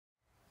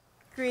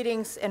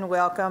Greetings and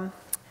welcome.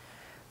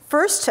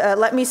 First,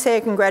 let me say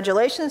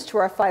congratulations to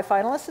our 5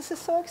 finalists. This is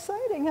so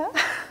exciting, huh?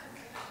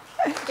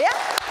 Yeah,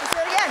 let's do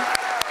it again.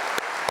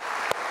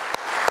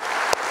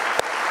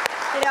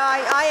 You know,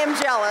 I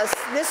am jealous.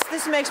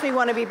 This makes me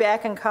want to be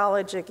back in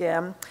college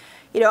again.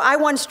 You know, I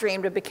once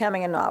dreamed of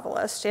becoming a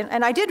novelist,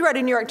 and I did write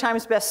a New York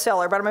Times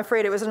bestseller, but I'm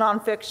afraid it was a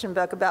nonfiction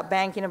book about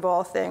banking of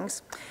all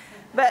things.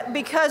 But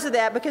because of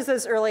that, because of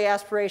those early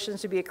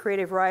aspirations to be a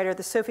creative writer,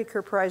 the Sophie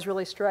Kerr Prize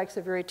really strikes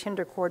a very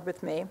tender chord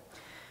with me.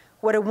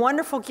 What a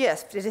wonderful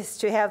gift it is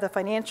to have the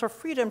financial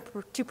freedom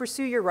to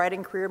pursue your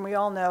writing career, and we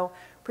all know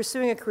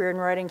pursuing a career in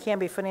writing can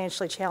be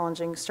financially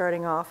challenging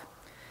starting off.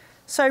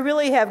 So I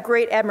really have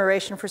great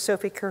admiration for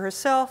Sophie Kerr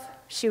herself.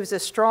 She was a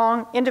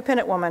strong,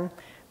 independent woman,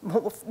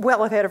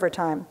 well ahead of her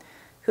time,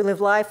 who lived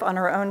life on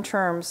her own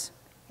terms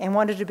and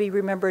wanted to be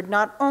remembered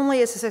not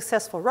only as a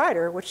successful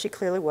writer, which she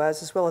clearly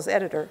was, as well as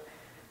editor,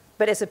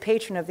 but as a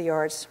patron of the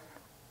arts.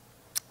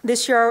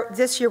 This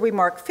year we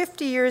mark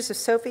 50 years of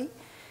Sophie,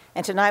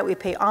 and tonight we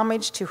pay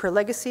homage to her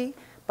legacy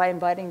by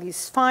inviting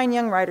these fine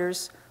young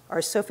writers,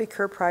 our Sophie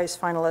Kerr Prize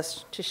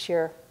finalists, to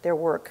share their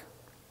work.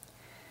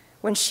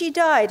 When she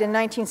died in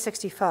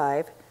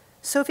 1965,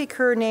 Sophie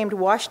Kerr named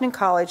Washington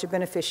College a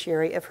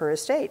beneficiary of her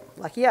estate.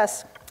 Lucky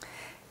us.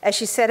 As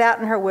she set out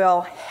in her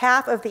will,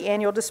 half of the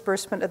annual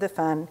disbursement of the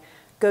fund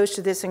goes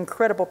to this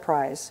incredible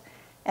prize,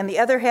 and the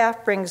other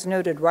half brings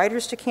noted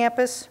writers to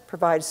campus,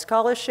 provides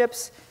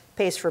scholarships,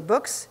 pays for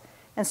books,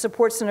 and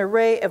supports an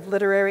array of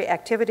literary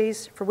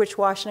activities for which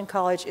Washington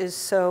College is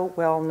so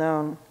well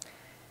known.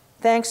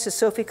 Thanks to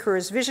Sophie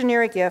Kerr's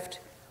visionary gift,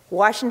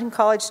 Washington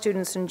College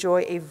students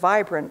enjoy a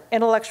vibrant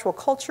intellectual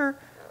culture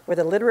where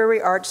the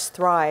literary arts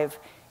thrive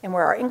and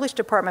where our English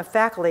department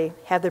faculty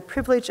have the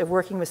privilege of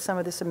working with some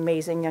of this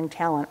amazing young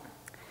talent.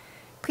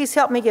 Please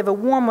help me give a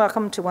warm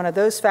welcome to one of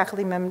those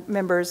faculty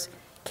members,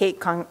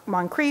 Kate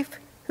Moncrief,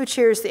 who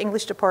chairs the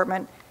English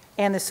department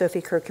and the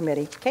Sophie Kerr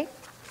Committee. Kate?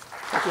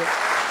 Thank you.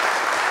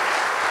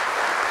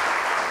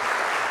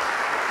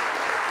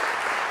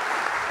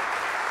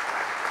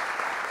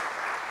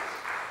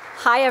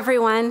 Hi,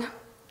 everyone.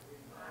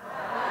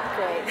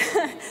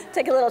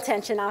 Take a little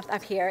tension off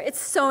up here.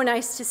 It's so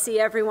nice to see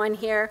everyone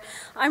here.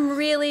 I'm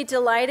really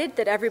delighted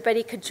that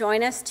everybody could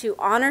join us to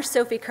honor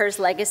Sophie Kerr's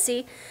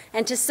legacy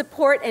and to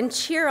support and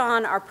cheer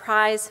on our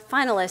prize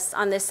finalists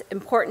on this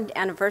important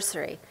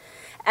anniversary.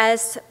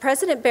 As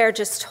President Baer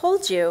just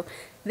told you,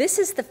 this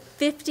is the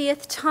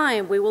 50th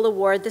time we will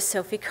award the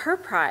Sophie Kerr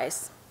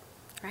Prize,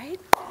 right?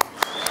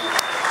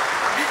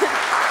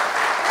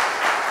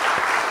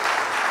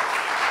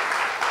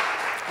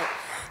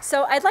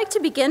 So I'd like to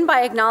begin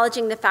by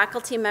acknowledging the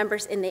faculty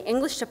members in the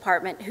English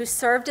department who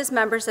served as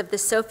members of the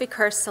Sophie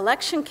Kerr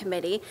Selection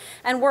Committee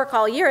and work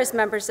all year as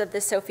members of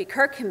the Sophie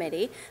Kerr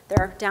Committee.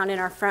 They're down in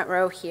our front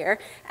row here.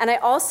 And I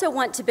also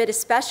want to bid a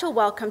special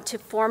welcome to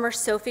former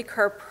Sophie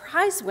Kerr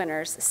Prize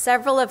winners,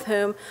 several of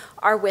whom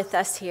are with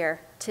us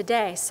here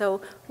today.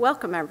 So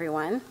welcome,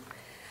 everyone.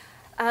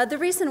 The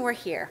reason we're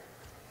here,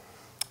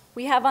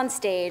 we have on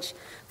stage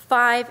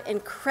 5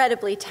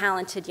 incredibly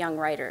talented young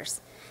writers.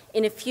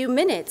 In a few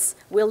minutes,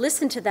 we'll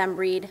listen to them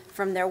read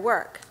from their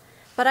work.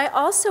 But I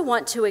also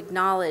want to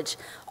acknowledge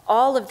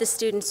all of the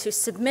students who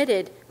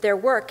submitted their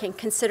work in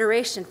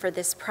consideration for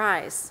this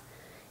prize.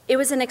 It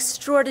was an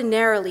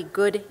extraordinarily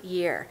good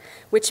year,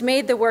 which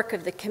made the work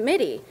of the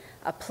committee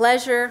a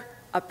pleasure,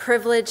 a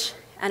privilege,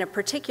 and a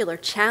particular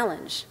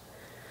challenge.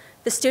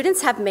 The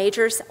students have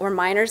majors or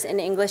minors in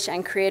English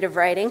and creative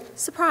writing.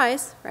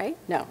 Surprise, right?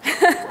 No.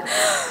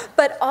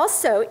 But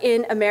also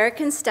in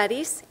American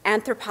studies,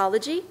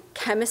 anthropology,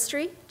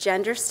 chemistry,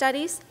 gender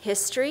studies,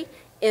 history,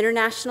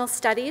 international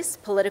studies,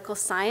 political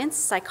science,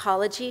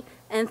 psychology,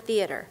 and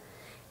theater.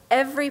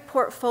 Every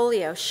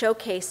portfolio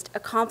showcased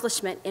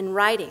accomplishment in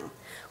writing,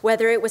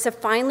 whether it was a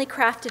finely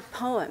crafted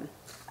poem,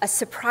 a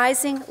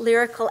surprising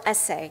lyrical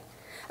essay,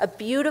 a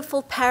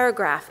beautiful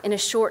paragraph in a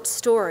short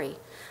story,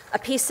 a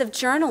piece of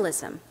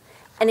journalism,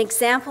 an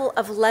example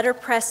of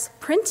letterpress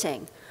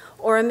printing,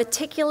 or a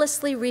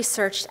meticulously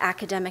researched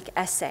academic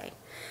essay.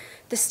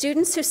 The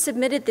students who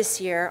submitted this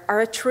year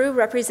are a true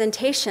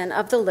representation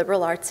of the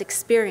liberal arts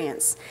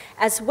experience,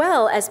 as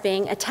well as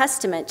being a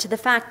testament to the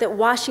fact that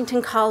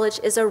Washington College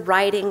is a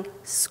writing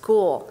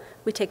school.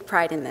 We take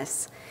pride in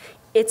this.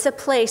 It's a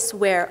place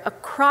where,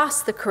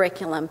 across the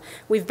curriculum,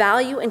 we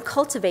value and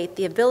cultivate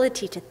the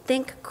ability to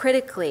think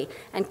critically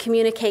and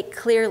communicate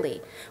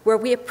clearly, where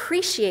we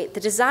appreciate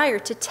the desire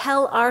to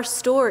tell our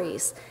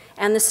stories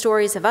and the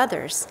stories of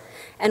others,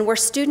 and where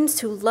students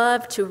who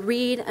love to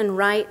read and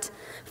write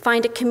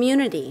find a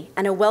community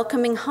and a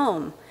welcoming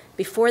home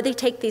before they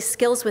take these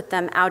skills with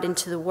them out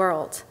into the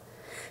world.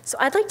 So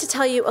I'd like to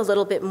tell you a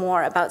little bit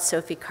more about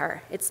Sophie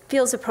Kerr. It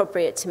feels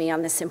appropriate to me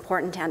on this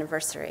important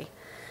anniversary.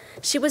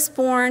 She was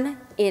born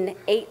in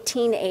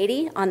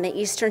 1880 on the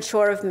eastern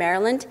shore of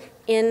Maryland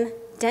in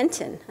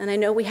Denton. And I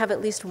know we have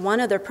at least one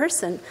other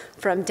person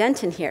from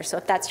Denton here. So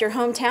if that's your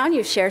hometown,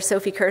 you share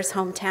Sophie Kerr's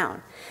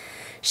hometown.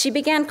 She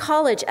began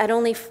college at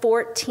only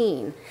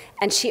 14,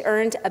 and she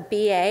earned a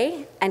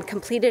BA and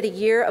completed a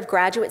year of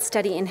graduate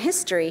study in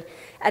history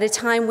at a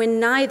time when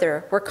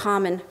neither were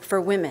common for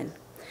women.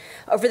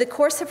 Over the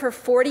course of her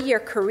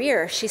 40-year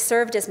career, she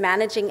served as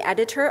managing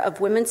editor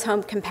of Women's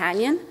Home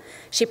Companion.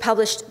 She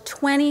published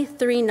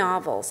 23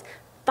 novels,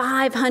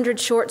 500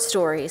 short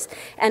stories,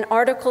 and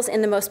articles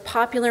in the most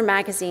popular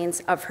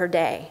magazines of her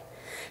day.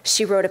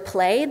 She wrote a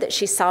play that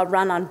she saw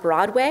run on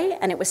Broadway,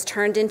 and it was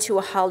turned into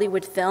a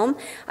Hollywood film.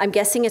 I'm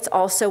guessing it's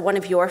also one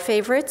of your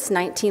favorites,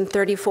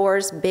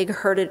 1934's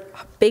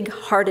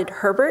Big-Hearted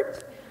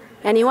Herbert.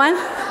 Anyone?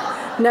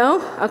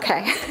 No?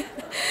 Okay.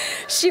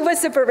 She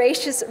was a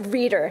voracious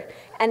reader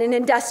and an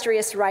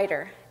industrious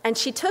writer, and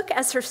she took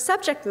as her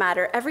subject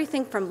matter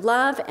everything from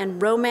love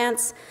and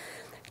romance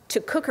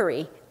to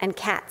cookery and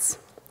cats.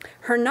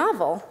 Her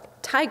novel,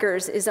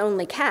 Tigers Is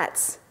Only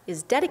Cats,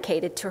 is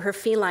dedicated to her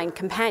feline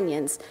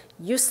companions,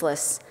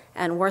 useless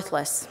and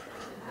worthless.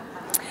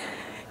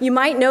 You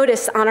might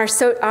notice on our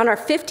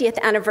 50th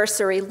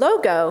anniversary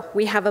logo,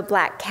 we have a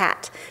black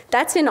cat.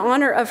 That's in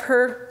honor of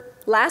her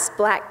last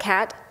black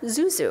cat,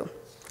 Zuzu.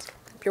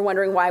 If you're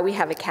wondering why we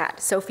have a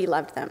cat, Sophie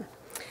loved them.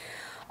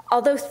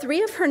 Although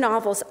 3 of her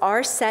novels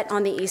are set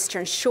on the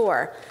Eastern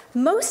Shore,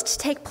 most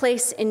take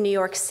place in New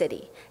York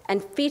City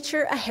and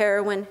feature a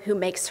heroine who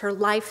makes her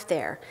life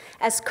there,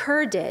 as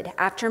Kerr did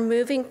after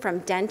moving from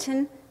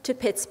Denton to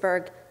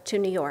Pittsburgh to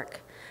New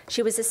York.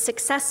 She was a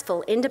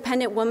successful,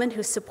 independent woman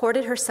who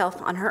supported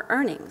herself on her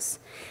earnings.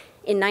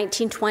 In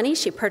 1920,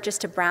 she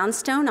purchased a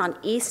brownstone on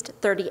East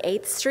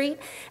 38th Street,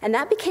 and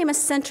that became a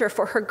center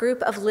for her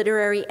group of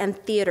literary and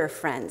theater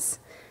friends.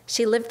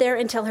 She lived there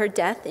until her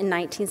death in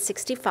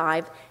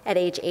 1965 at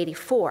age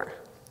 84.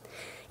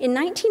 In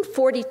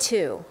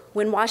 1942,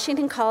 when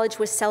Washington College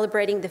was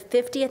celebrating the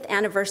 50th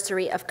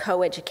anniversary of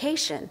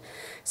co-education,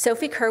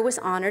 Sophie Kerr was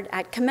honored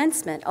at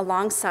commencement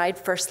alongside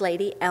First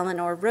Lady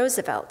Eleanor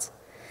Roosevelt.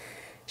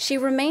 She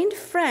remained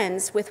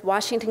friends with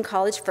Washington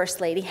College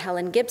First Lady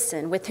Helen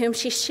Gibson, with whom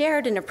she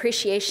shared an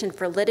appreciation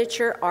for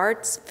literature,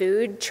 arts,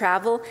 food,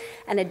 travel,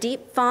 and a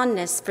deep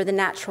fondness for the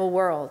natural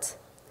world.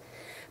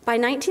 By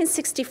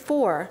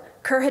 1964,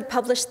 Kerr had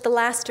published the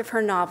last of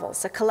her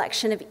novels, a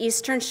collection of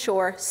Eastern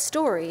Shore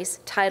stories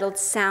titled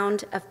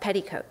Sound of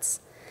Petticoats.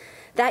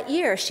 That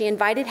year, she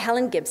invited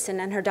Helen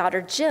Gibson and her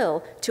daughter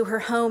Jill to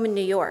her home in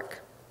New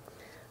York.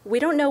 We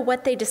don't know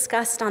what they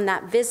discussed on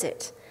that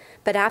visit,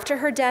 but after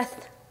her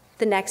death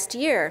the next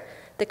year,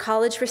 the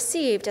college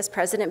received, as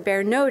President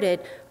Baer noted,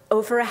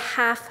 over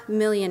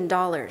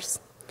 $500,000.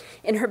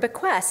 In her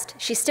bequest,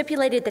 she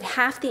stipulated that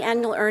half the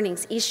annual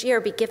earnings each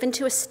year be given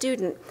to a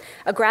student,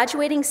 a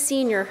graduating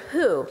senior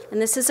who, and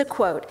this is a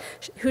quote,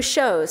 who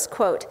shows,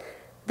 quote,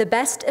 the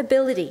best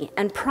ability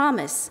and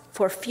promise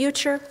for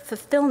future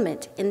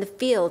fulfillment in the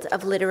field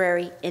of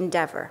literary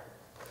endeavor.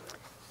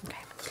 Okay.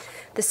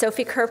 The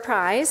Sophie Kerr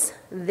Prize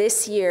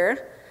this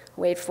year,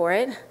 wait for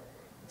it,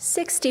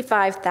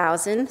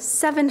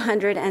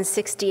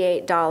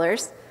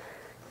 $65,768.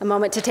 A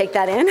moment to take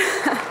that in,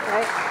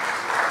 right?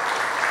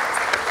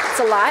 It's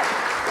a lot.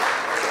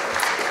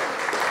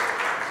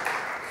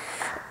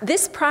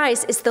 This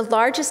prize is the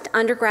largest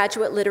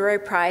undergraduate literary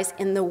prize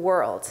in the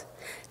world.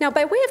 Now,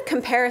 by way of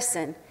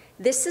comparison,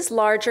 this is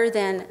larger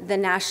than the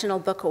National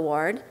Book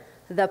Award,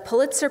 the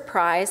Pulitzer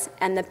Prize,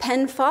 and the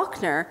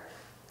PEN/Faulkner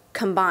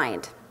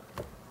combined.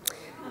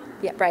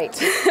 Yeah, right.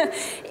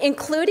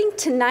 Including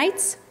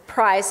tonight's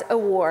prize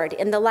award,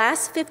 in the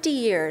last 50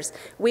 years,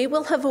 we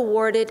will have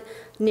awarded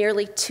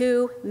nearly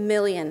 $2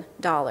 million.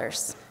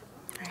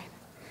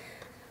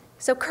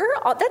 So Kerr,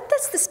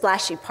 that's the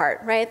splashy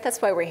part, right?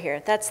 That's why we're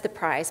here. That's the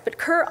prize. But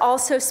Kerr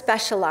also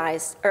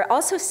specified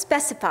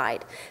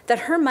that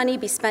her money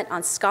be spent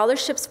on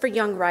scholarships for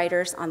young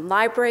writers, on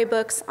library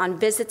books, on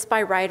visits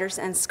by writers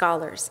and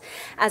scholars.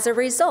 As a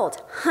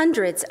result,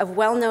 hundreds of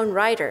well-known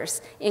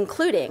writers,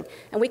 including,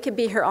 and we could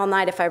be here all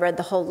night if I read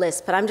the whole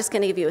list, but I'm just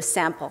going to give you a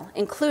sample,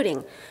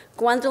 including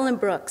Gwendolyn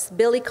Brooks,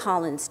 Billy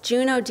Collins,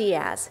 Junot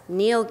Diaz,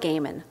 Neil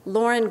Gaiman,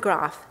 Lauren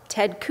Groff,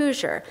 Ted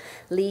Kooser,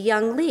 Lee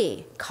Young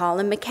Lee,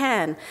 Colin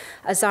McCann,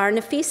 Azar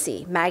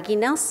Nafisi, Maggie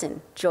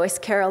Nelson, Joyce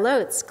Carol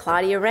Oates,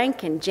 Claudia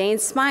Rankin, Jane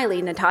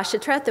Smiley, Natasha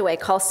Trethewey,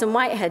 Colson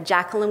Whitehead,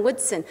 Jacqueline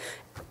Woodson,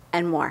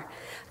 and more.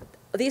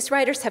 These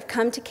writers have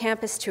come to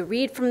campus to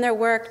read from their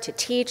work, to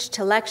teach,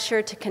 to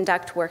lecture, to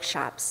conduct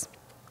workshops.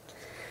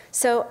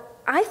 So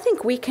I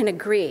think we can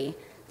agree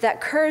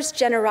that Kerr's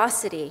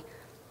generosity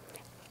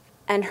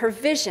and her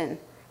vision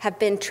have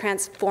been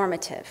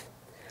transformative.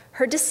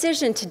 Her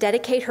decision to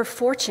dedicate her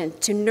fortune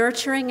to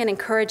nurturing and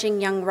encouraging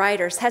young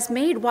writers has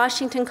made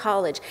Washington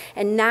College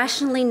a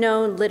nationally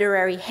known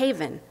literary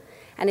haven,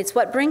 and it's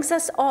what brings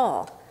us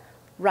all,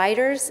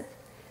 writers,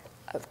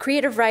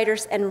 creative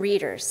writers and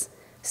readers,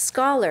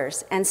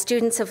 scholars and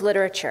students of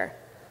literature,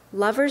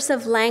 lovers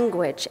of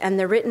language and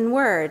the written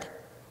word,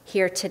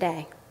 here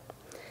today.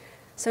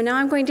 So now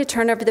I'm going to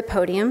turn over the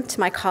podium to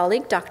my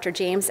colleague, Dr.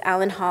 James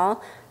Allen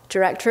Hall,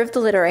 Director of the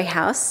Literary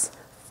House,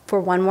 for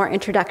one more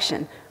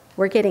introduction.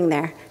 We're getting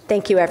there.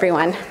 Thank you,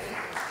 everyone.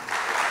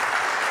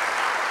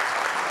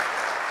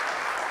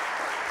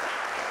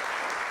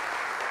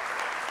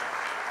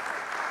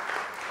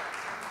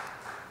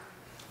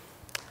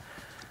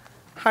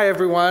 Hi,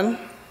 everyone.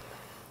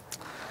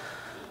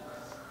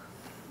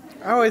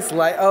 I always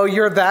like, oh,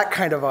 you're that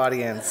kind of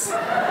audience.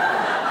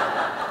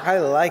 I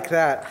like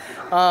that.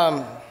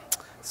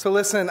 So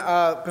listen,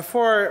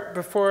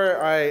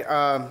 before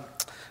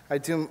I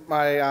do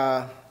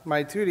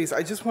my duties,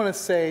 I just want to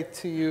say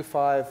to you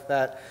five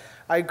that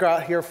I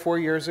got here 4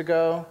 years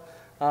ago.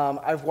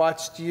 I've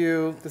watched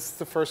you, this is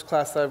the first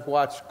class that I've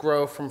watched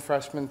grow from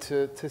freshmen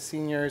to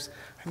seniors.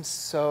 I'm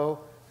so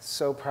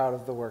proud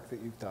of the work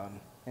that you've done,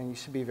 and you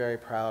should be very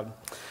proud.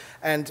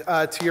 And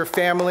to your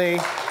family,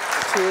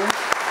 too.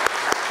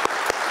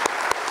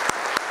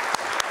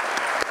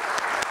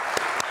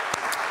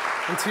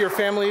 And to your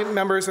family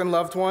members and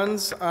loved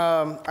ones,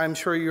 I'm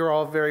sure you're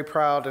all very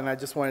proud, and I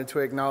just wanted to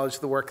acknowledge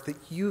the work that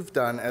you've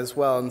done as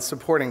well in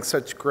supporting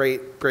such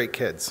great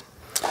kids.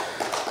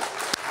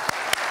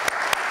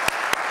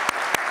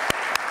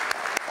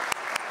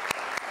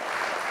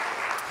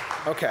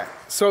 Okay,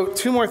 so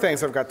 2 more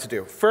things I've got to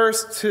do.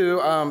 First,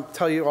 to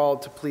tell you all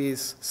to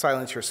please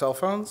silence your cell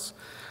phones.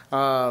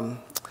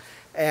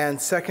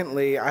 And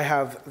secondly, I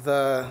have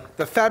the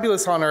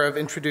fabulous honor of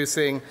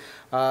introducing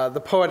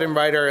the poet and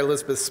writer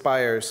Elizabeth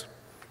Spires.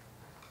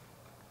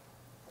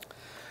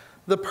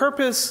 The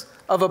purpose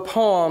of a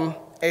poem,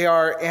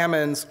 A.R.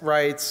 Ammons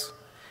writes,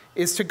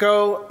 is to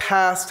go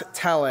past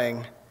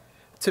telling,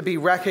 to be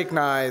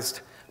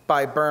recognized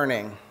by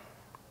burning.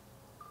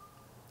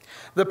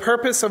 The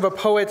purpose of a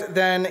poet,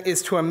 then,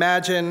 is to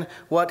imagine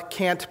what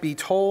can't be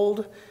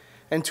told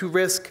and to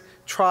risk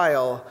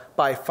trial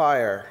by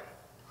fire.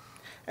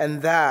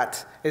 And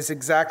that is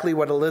exactly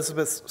what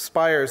Elizabeth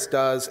Spires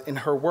does in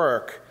her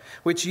work,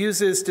 which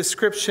uses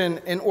description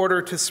in order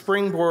to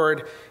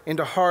springboard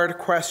into hard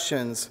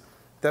questions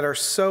that are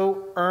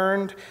so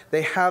earned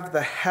they have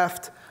the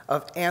heft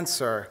of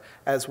answer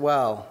as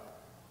well.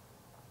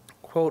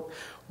 Quote,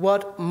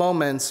 "What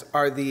moments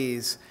are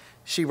these?"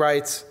 she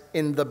writes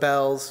in The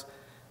Bells.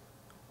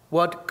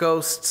 "What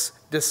ghosts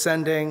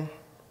descending?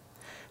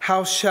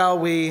 How shall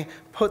we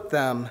put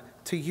them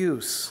to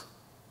use?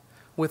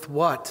 With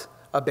what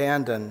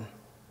abandon?"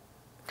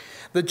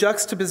 The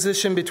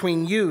juxtaposition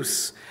between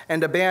use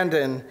and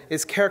abandon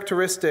is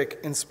characteristic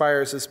in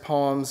Spires'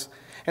 poems,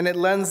 and it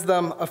lends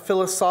them a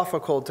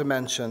philosophical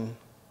dimension.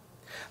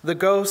 The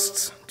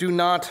ghosts do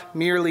not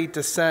merely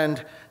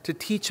descend to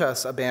teach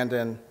us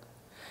abandon.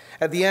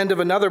 At the end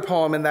of another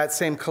poem in that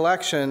same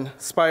collection,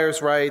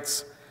 Spires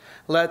writes,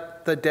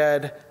 "Let the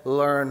dead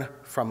learn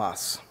from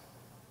us."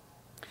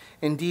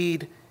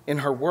 Indeed, in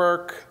her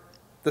work,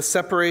 the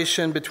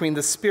separation between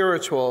the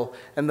spiritual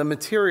and the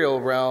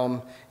material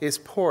realm is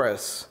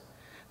porous.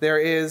 There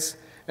is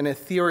an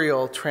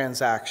ethereal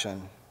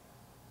transaction.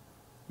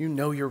 You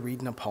know you're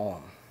reading a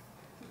poem.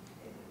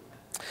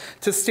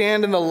 To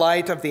stand in the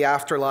light of the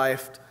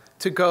afterlife,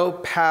 to go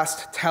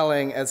past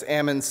telling, as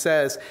Ammons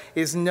says,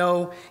 is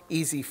no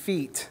easy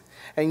feat.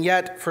 And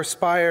yet, for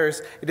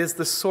Spires, it is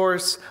the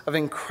source of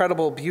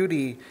incredible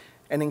beauty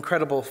and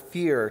incredible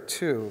fear,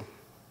 too.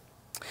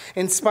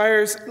 In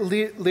Spires'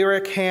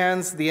 lyric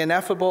hands, the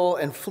ineffable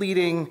and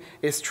fleeting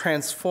is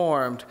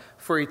transformed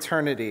for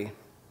eternity.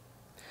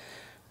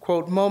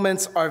 Quote,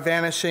 "Moments are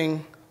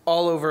vanishing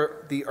all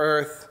over the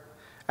earth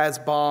as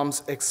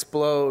bombs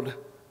explode,"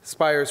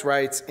 Spires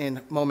writes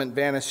in Moment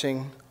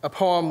Vanishing, a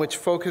poem which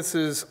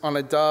focuses on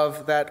a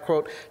dove that,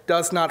 quote,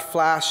 "does not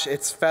flash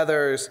its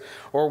feathers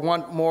or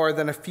want more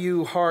than a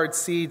few hard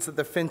seeds that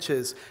the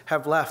finches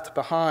have left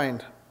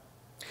behind."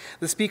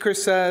 The speaker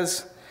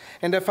says,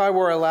 "And if I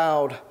were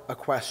allowed a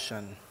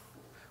question,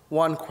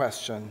 one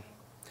question,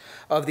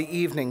 of the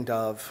evening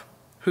dove,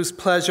 whose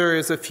pleasure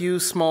is a few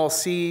small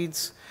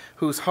seeds,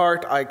 whose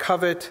heart I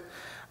covet,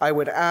 I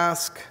would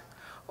ask,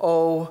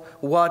 oh,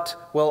 what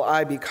will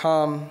I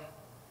become?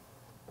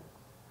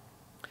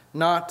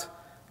 Not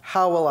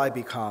how will I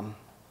become,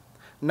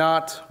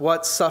 not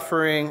what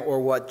suffering or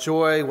what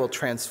joy will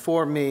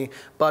transform me,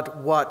 but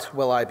what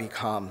will I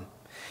become?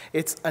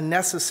 It's a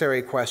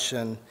necessary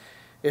question.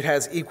 It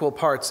has equal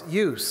parts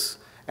use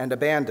and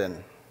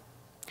abandon.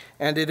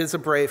 And it is a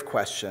brave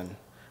question,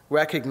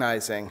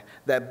 recognizing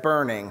that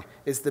burning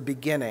is the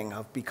beginning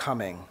of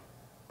becoming.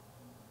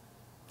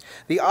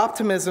 The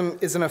optimism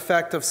is an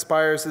effect of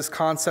Spires'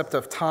 concept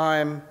of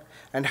time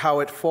and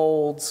how it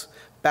folds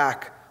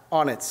back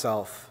on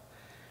itself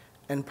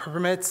and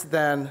permits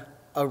then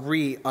a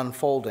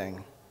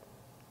re-unfolding.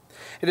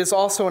 It is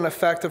also an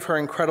effect of her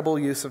incredible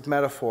use of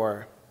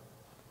metaphor.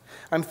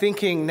 I'm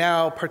thinking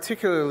now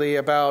particularly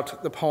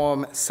about the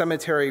poem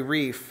Cemetery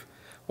Reef,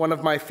 one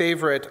of my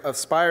favorite of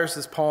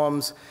Spires'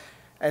 poems,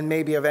 and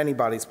maybe of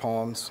anybody's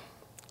poems,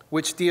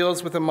 which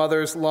deals with a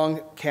mother's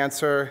lung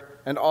cancer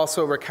and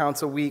also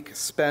recounts a week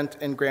spent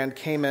in Grand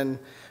Cayman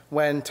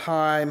when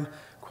time,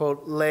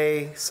 quote,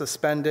 lay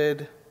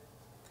suspended.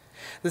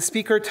 The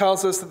speaker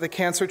tells us that the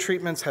cancer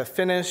treatments have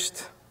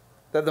finished,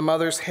 that the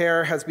mother's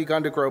hair has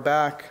begun to grow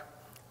back.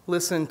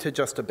 Listen to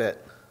just a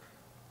bit.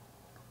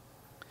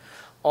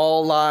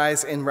 All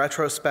lies in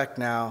retrospect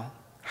now,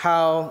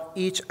 how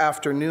each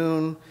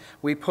afternoon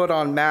we put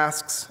on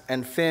masks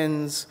and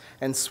fins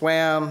and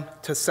swam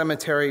to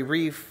Cemetery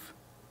Reef,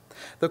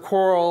 The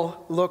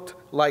coral looked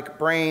like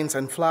brains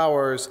and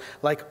flowers,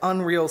 like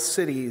unreal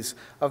cities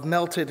of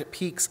melted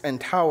peaks and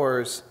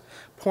towers,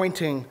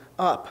 pointing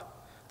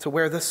up to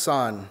where the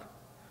sun,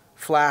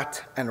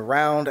 flat and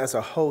round as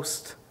a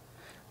host,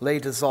 lay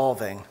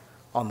dissolving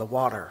on the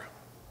water.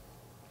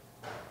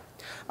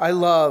 I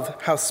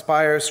love how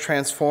Spires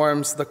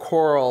transforms the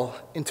coral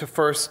into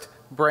first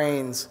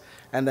brains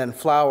and then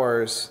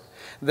flowers,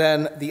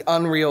 then the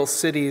unreal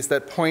cities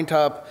that point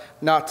up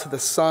not to the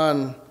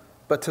sun,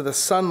 but to the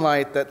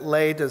sunlight that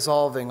lay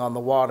dissolving on the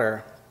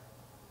water.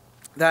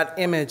 That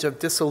image of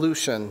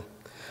dissolution,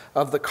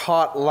 of the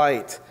caught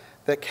light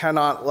that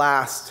cannot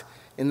last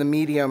in the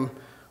medium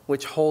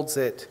which holds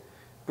it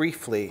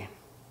briefly,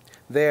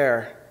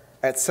 there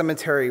at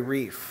Cemetery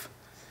Reef,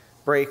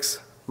 breaks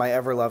my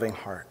ever-loving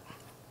heart.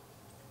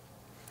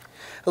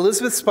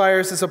 Elizabeth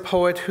Spires is a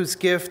poet whose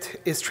gift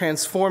is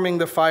transforming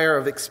the fire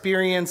of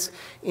experience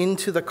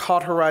into the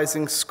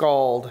cauterizing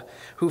scald,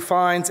 who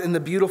finds in the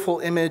beautiful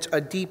image a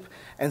deep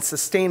and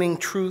sustaining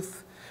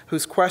truth,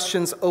 whose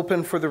questions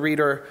open for the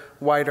reader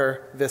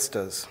wider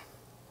vistas.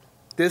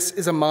 This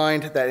is a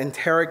mind that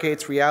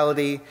interrogates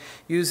reality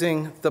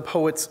using the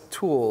poet's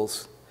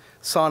tools,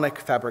 sonic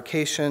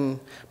fabrication,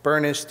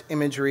 burnished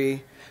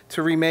imagery,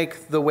 to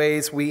remake the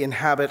ways we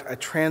inhabit a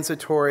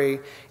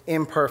transitory,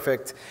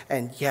 imperfect,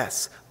 and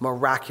yes,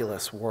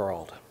 miraculous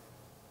world.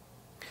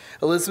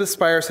 Elizabeth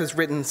Spires has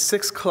written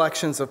 6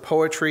 collections of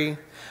poetry.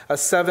 A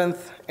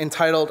 7th,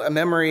 entitled A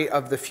Memory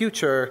of the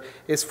Future,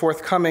 is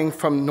forthcoming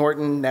from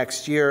Norton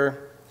next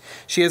year.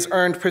 She has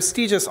earned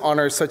prestigious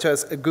honors such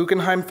as a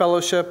Guggenheim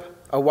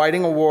Fellowship, a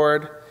Whiting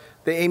Award,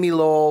 the Amy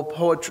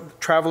Lowell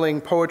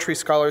Traveling Poetry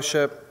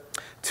Scholarship,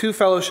 2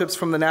 fellowships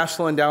from the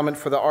National Endowment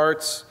for the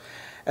Arts,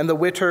 and the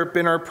Witter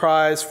Binner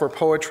Prize for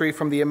Poetry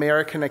from the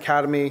American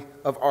Academy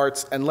of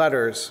Arts and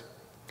Letters.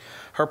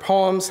 Her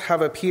poems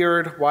have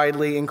appeared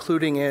widely,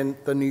 including in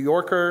The New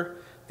Yorker,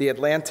 The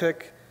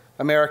Atlantic,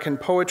 American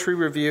Poetry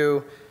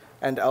Review,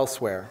 and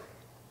elsewhere.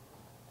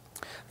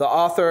 The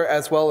author,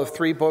 as well of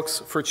 3 books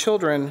for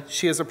children,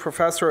 she is a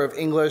professor of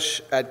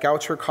English at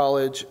Goucher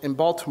College in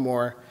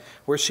Baltimore,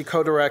 where she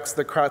co-directs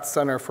the Kratz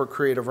Center for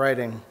Creative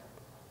Writing.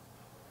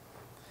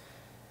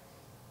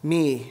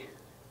 Me,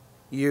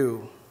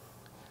 you,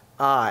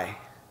 I,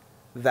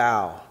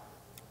 thou,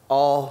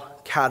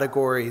 all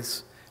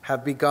categories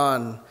have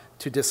begun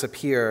to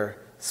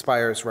disappear,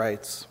 Spires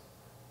writes.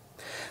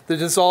 The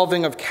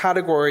dissolving of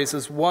categories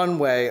is one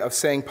way of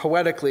saying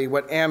poetically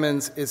what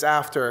Ammons is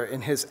after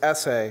in his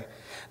essay,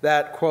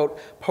 that, quote,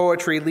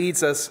 poetry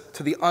leads us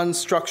to the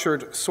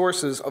unstructured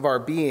sources of our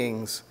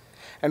beings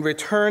and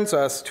returns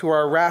us to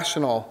our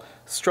rational,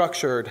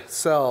 structured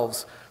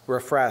selves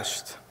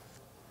refreshed.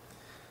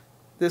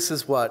 This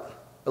is what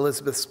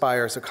Elizabeth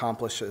Spires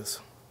accomplishes.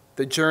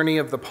 The journey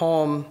of the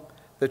poem,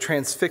 the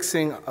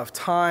transfixing of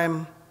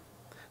time,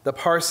 the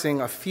parsing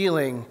of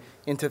feeling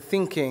into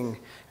thinking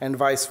and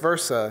vice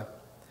versa,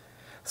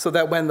 so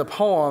that when the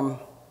poem,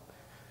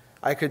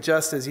 I could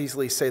just as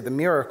easily say the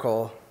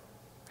miracle,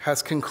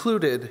 has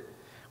concluded,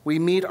 we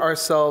meet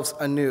ourselves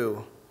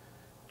anew,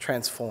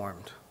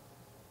 transformed.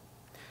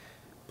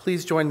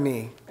 Please join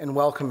me in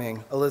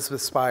welcoming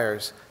Elizabeth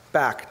Spires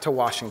back to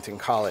Washington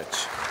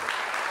College.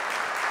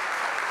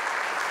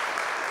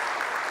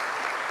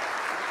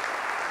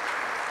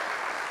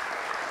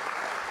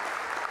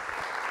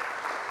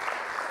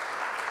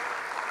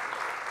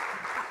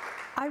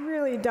 I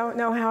really don't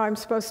know how I'm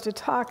supposed to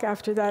talk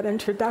after that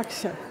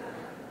introduction.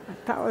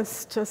 That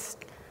was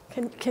just,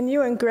 can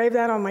you engrave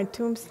that on my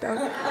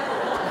tombstone?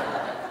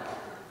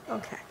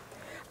 Okay.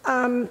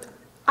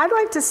 I'd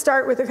like to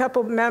start with a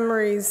couple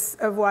memories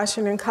of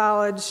Washington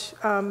College,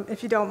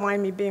 if you don't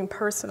mind me being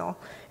personal.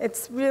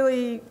 It's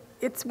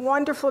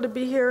wonderful to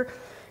be here,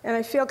 and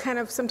I feel kind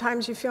of,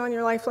 sometimes you feel in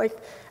your life like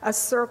a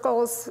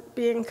circle's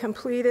being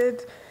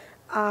completed,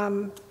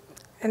 and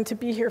to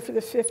be here for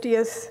the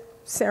 50th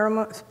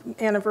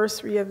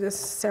anniversary of this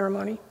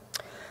ceremony.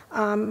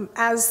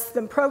 As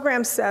the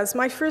program says,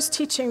 my first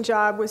teaching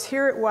job was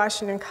here at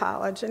Washington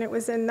College, and it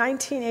was in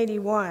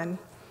 1981.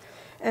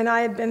 And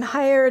I had been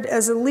hired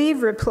as a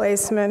leave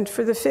replacement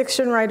for the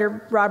fiction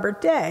writer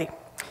Robert Day.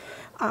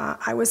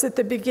 I was at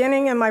the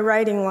beginning of my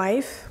writing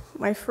life.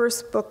 My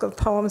first book of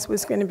poems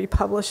was going to be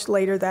published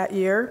later that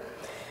year.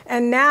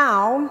 And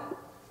now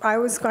I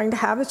was going to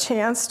have a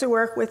chance to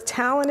work with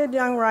talented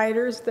young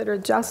writers that are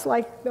just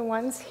like the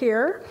ones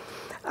here,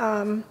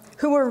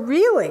 who were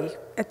really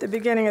at the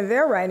beginning of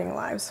their writing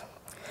lives.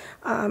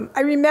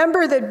 I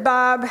remember that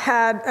Bob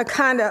had a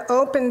kind of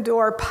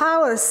open-door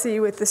policy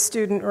with the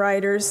student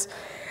writers.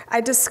 I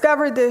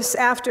discovered this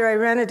after I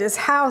rented his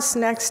house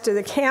next to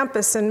the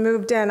campus and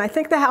moved in. I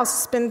think the house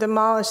has been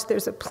demolished.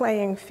 There's a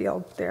playing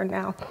field there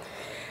now.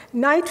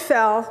 Night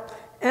fell,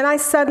 and I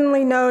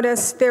suddenly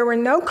noticed there were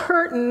no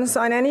curtains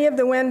on any of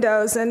the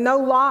windows and no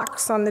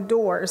locks on the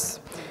doors.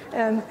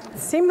 And it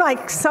seemed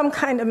like some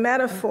kind of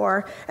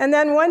metaphor. And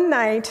then one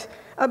night,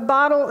 a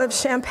bottle of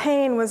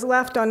champagne was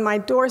left on my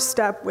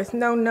doorstep with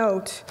no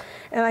note.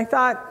 And I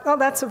thought, well,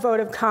 that's a vote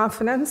of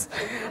confidence.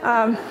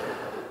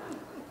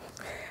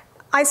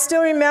 I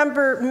still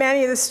remember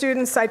many of the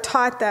students I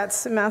taught that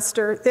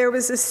semester. There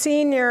was a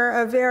senior,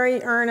 a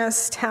very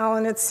earnest,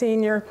 talented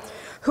senior,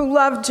 who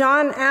loved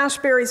John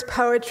Ashbery's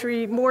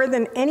poetry more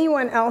than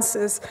anyone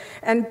else's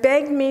and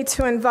begged me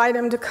to invite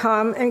him to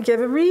come and give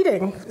a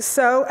reading.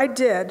 So I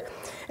did.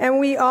 And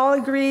we all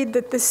agreed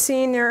that the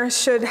senior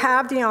should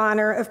have the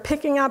honor of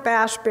picking up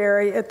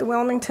Ashbery at the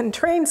Wilmington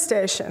train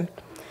station.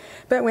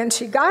 But when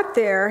she got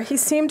there, he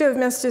seemed to have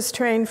missed his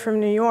train from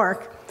New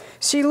York.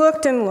 She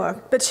looked and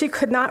looked, but she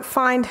could not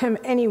find him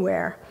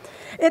anywhere.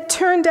 It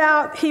turned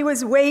out he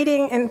was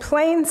waiting in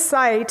plain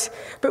sight,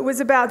 but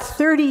was about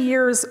 30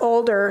 years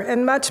older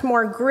and much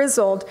more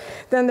grizzled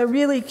than the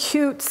really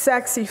cute,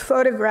 sexy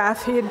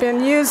photograph he had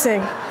been using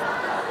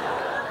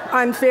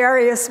on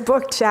various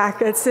book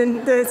jackets.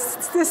 And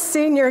this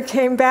senior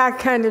came back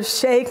kind of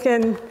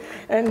shaken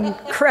and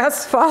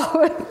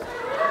crestfallen.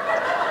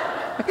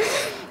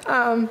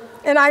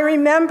 And I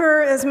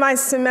remember as my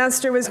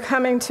semester was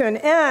coming to an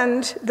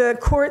end, the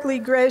courtly,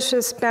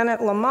 gracious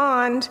Bennett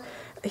Lamond,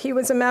 he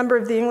was a member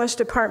of the English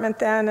department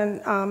then,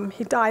 and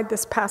he died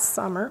this past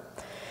summer.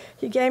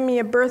 He gave me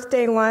a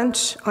birthday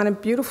lunch on a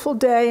beautiful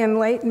day in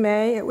late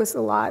May. It was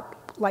a lot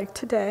like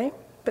today,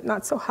 but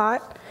not so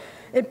hot.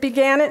 It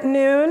began at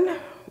noon.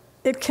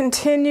 It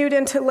continued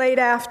into late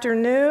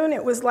afternoon.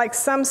 It was like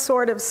some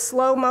sort of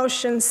slow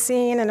motion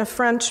scene in a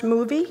French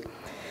movie.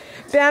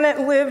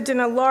 Bennett lived in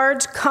a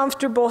large,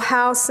 comfortable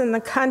house in the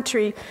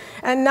country,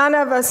 and none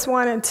of us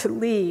wanted to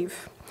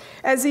leave.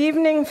 As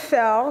evening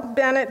fell,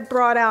 Bennett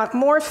brought out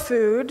more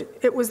food.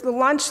 It was the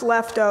lunch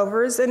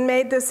leftovers, and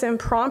made this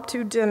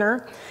impromptu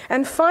dinner.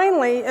 And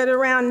finally, at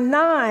around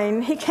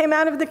 9, he came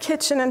out of the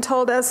kitchen and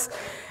told us,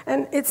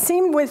 and it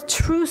seemed with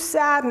true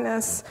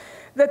sadness,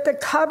 that the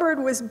cupboard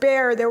was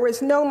bare. There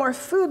was no more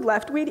food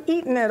left. We'd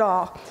eaten it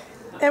all.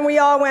 And we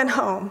all went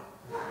home.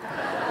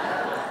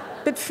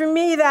 But for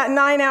me, that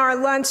 9-hour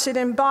lunch, it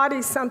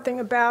embodies something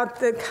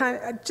about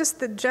just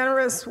the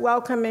generous,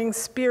 welcoming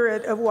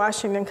spirit of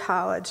Washington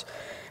College.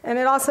 And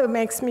it also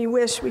makes me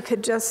wish we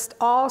could just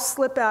all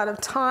slip out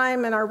of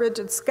time and our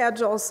rigid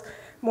schedules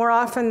more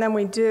often than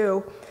we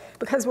do,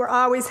 because we're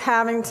always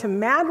having to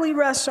madly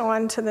rush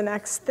on to the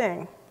next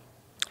thing.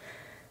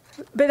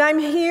 But I'm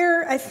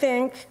here, I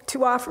think,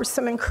 to offer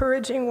some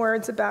encouraging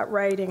words about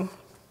writing.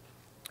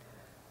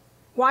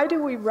 Why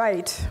do we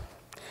write?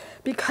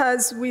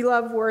 Because we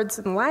love words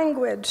and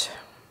language,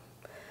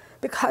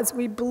 because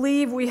we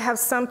believe we have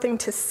something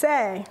to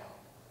say,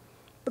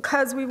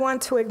 because we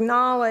want to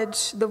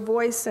acknowledge the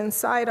voice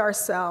inside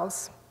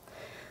ourselves,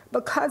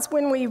 because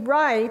when we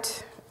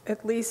write,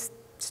 at least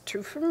it's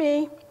true for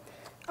me,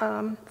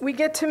 we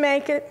get to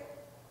make it,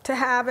 to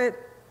have it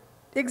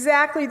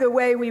exactly the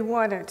way we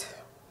want it,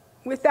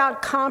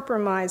 without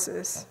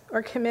compromises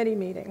or committee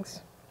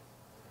meetings.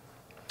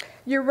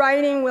 Your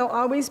writing will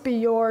always be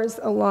yours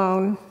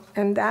alone,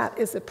 and that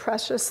is a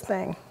precious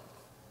thing.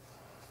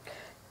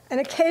 An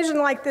occasion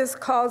like this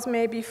calls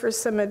maybe for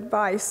some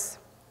advice.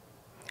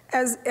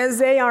 As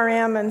A.R.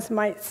 Ammons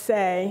might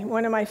say,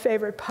 one of my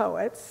favorite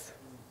poets,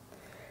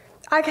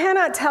 I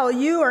cannot tell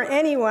you or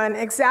anyone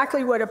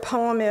exactly what a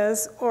poem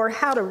is or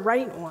how to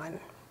write one.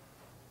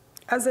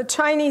 As a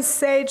Chinese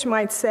sage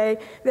might say,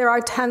 there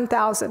are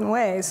 10,000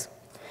 ways.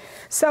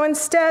 So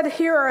instead,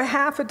 here are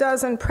half a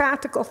dozen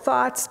practical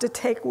thoughts to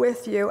take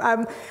with you.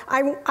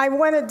 I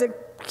wanted to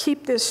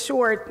keep this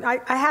short.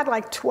 I had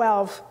like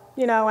 12.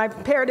 You know, I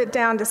pared it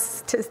down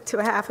to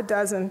a half a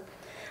dozen.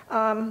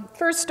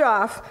 First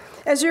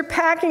off, as you're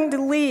packing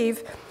to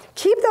leave,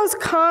 keep those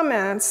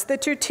comments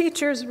that your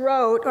teachers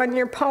wrote on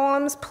your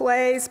poems,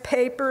 plays,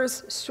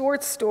 papers,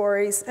 short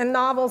stories, and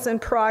novels in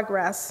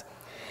progress.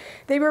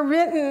 They were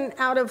written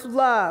out of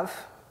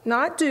love,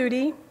 not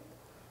duty.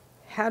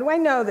 How do I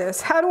know this?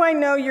 How do I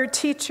know your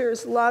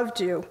teachers loved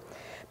you?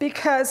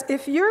 Because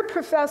if your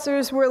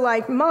professors were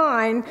like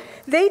mine,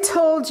 they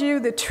told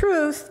you the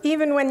truth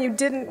even when you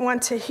didn't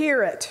want to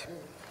hear it.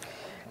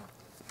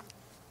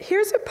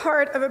 Here's a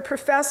part of a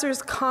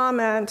professor's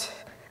comment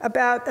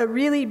about a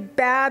really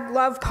bad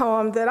love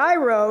poem that I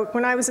wrote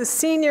when I was a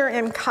senior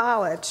in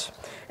college.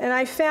 And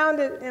I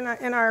found it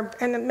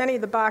in many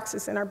of the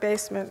boxes in our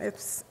basement.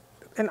 It's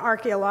an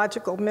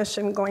archaeological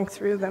mission going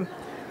through them.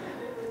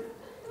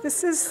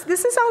 This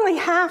is only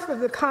half of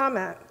the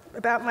comment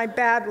about my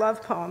bad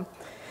love poem.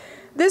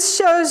 This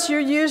shows your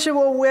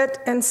usual wit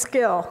and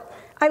skill.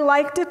 I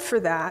liked it for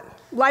that.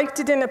 Liked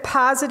it in a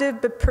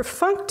positive but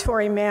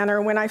perfunctory manner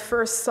when I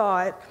first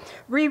saw it.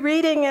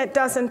 Rereading it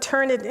doesn't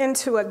turn it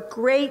into a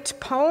great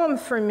poem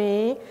for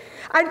me.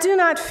 I do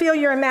not feel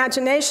your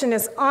imagination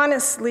is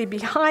honestly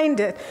behind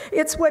it.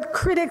 It's what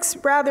critics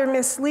rather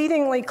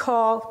misleadingly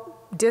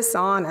call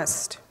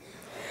dishonest.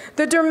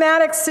 The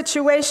dramatic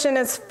situation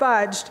is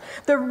fudged.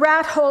 The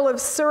rat hole of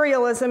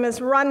surrealism is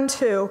run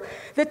to.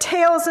 The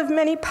tales of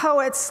many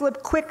poets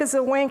slip quick as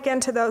a wink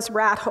into those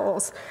rat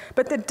holes.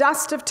 But the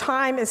dust of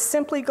time is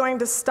simply going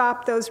to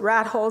stop those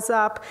rat holes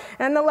up.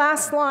 And the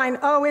last line,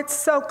 oh, it's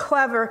so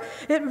clever.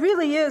 It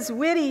really is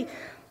witty,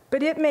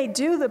 but it may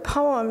do the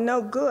poem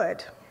no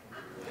good.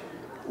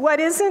 What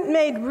isn't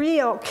made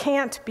real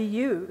can't be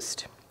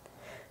used.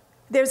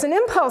 There's an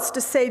impulse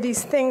to say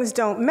these things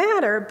don't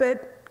matter,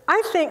 but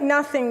I think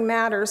nothing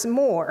matters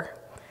more.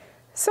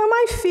 So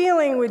my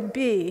feeling would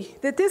be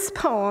that this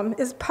poem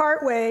is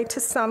partway to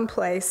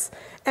someplace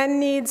and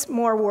needs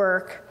more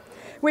work,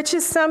 which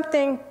is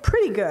something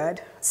pretty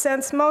good,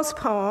 since most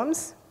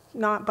poems,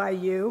 not by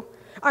you,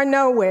 are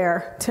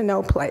nowhere to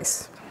no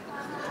place.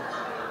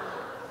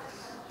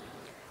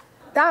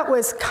 That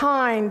was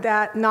kind,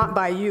 that not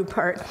by you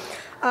part.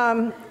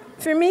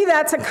 For me,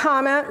 that's a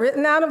comment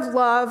written out of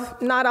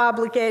love, not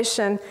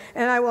obligation,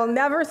 and I will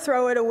never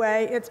throw it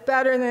away. It's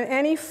better than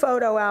any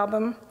photo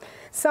album.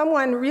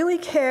 Someone really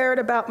cared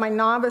about my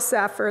novice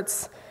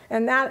efforts,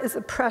 and that is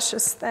a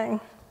precious thing.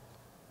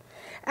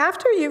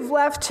 After you've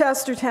left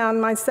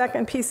Chestertown, my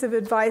second piece of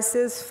advice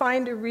is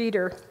find a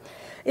reader.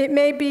 It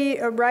may be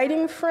a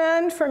writing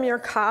friend from your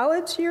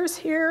college years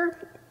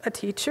here, a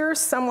teacher,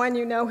 someone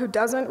you know who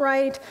doesn't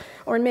write,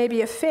 or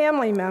maybe a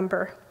family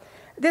member.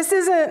 This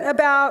isn't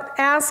about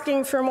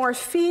asking for more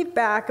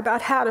feedback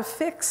about how to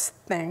fix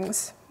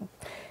things.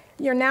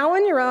 You're now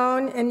on your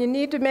own, and you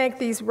need to make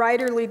these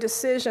writerly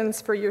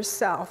decisions for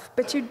yourself.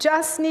 But you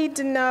just need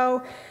to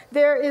know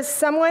there is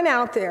someone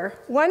out there,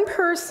 one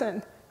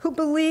person, who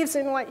believes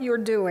in what you're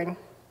doing.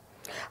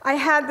 I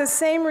had the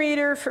same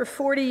reader for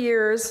 40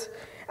 years.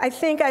 I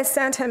think I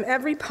sent him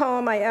every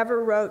poem I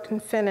ever wrote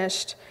and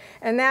finished.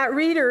 And that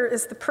reader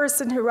is the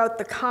person who wrote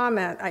the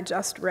comment I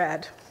just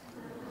read.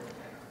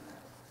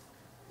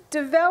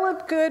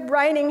 Develop good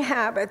writing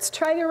habits.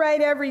 Try to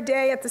write every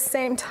day at the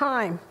same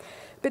time.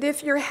 But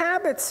if your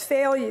habits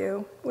fail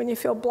you when you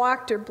feel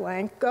blocked or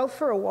blank, go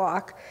for a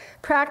walk.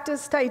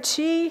 Practice Tai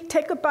Chi,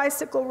 take a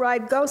bicycle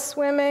ride, go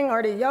swimming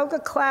or to yoga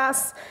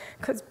class,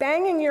 because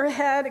banging your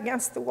head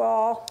against the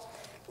wall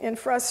in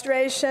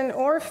frustration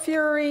or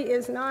fury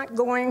is not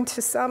going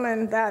to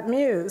summon that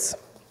muse.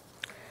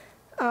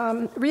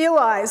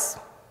 Realize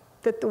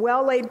that the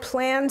well-laid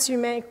plans you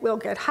make will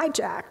get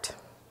hijacked.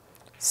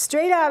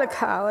 Straight out of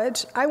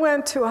college, I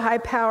went to a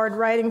high-powered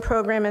writing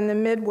program in the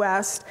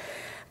Midwest,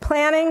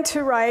 planning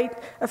to write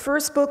a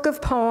first book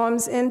of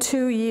poems in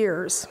 2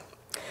 years.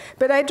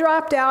 But I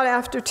dropped out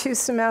after 2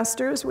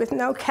 semesters with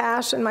no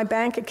cash in my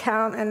bank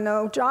account and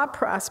no job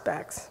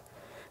prospects.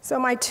 So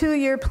my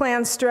 2-year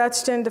plan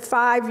stretched into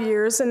 5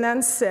 years and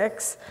then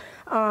 6.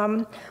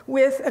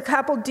 With a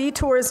couple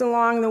detours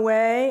along the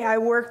way, I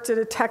worked at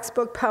a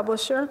textbook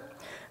publisher.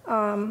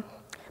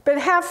 But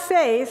have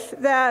faith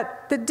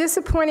that the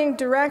disappointing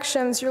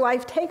directions your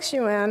life takes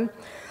you in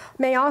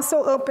may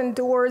also open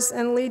doors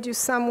and lead you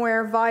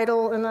somewhere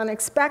vital and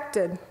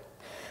unexpected.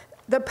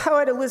 The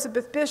poet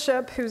Elizabeth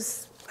Bishop,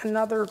 who's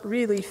another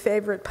really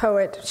favorite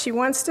poet, she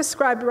once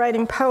described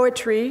writing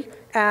poetry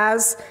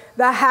as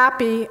the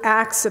happy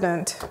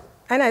accident.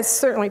 And that's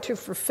certainly true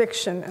for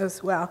fiction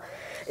as well.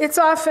 It's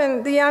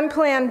often the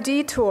unplanned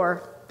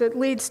detour that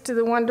leads to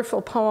the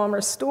wonderful poem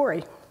or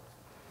story.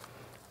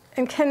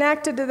 And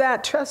connected to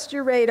that, trust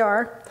your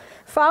radar.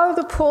 Follow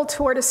the pull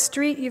toward a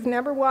street you've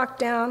never walked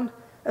down,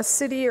 a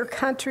city or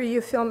country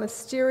you feel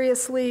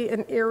mysteriously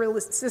and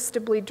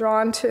irresistibly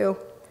drawn to.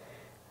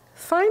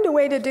 Find a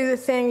way to do the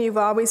thing you've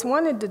always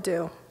wanted to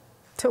do,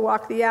 to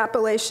walk the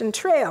Appalachian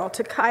Trail,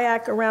 to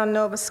kayak around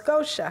Nova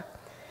Scotia.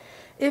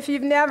 If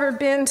you've never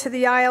been to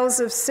the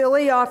Isles of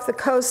Scilly off the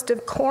coast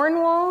of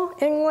Cornwall,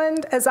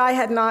 England, as I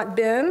had not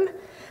been,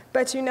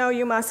 but you know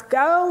you must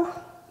go,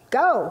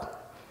 go.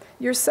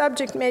 Your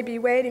subject may be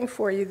waiting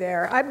for you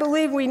there. I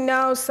believe we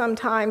know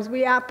sometimes,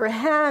 we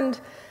apprehend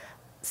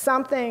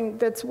something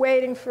that's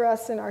waiting for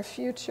us in our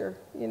future.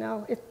 You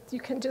know, if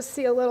you can just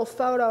see a little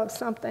photo of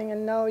something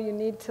and know you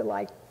need to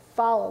like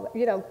follow,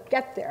 you know,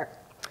 get there.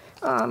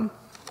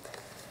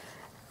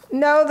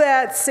 Know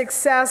that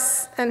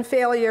success and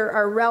failure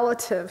are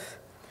relative,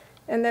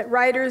 and that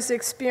writers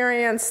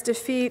experience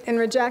defeat and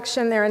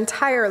rejection their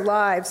entire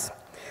lives.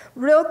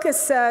 Rilke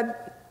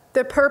said,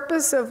 the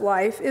purpose of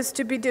life is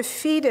to be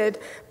defeated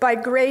by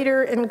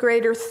greater and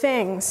greater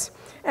things.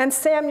 And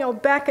Samuel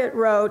Beckett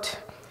wrote,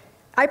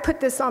 I put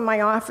this on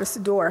my office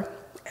door,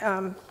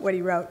 what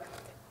he wrote.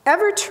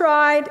 Ever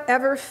tried,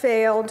 ever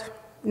failed,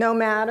 no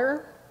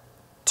matter.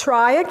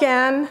 Try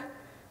again,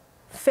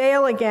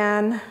 fail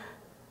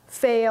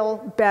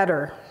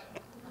better.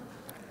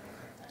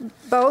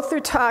 Both are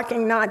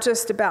talking not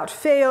just about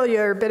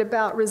failure, but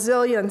about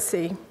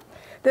resiliency.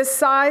 The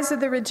size of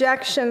the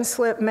rejection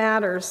slip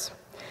matters.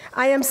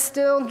 I am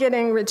still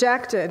getting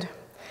rejected.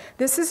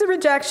 This is a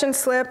rejection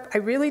slip I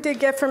really did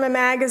get from a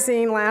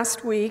magazine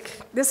last week.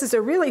 This is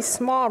a really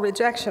small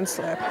rejection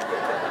slip.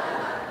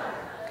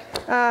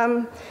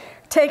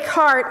 Take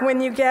heart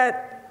when you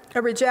get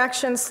a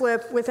rejection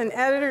slip with an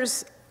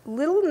editor's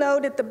little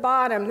note at the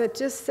bottom that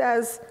just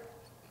says,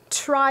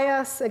 try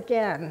us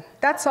again.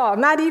 That's all,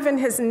 not even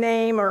his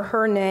name or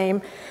her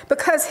name,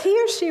 because he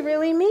or she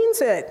really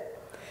means it.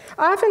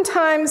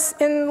 Oftentimes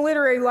in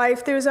literary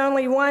life, there's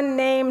only one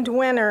named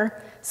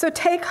winner, so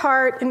take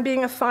heart in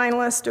being a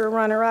finalist or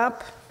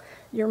runner-up.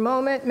 Your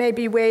moment may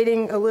be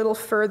waiting a little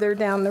further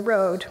down the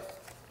road.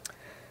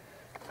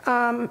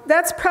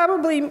 That's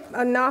probably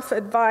enough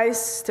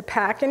advice to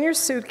pack in your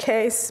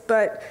suitcase,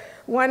 but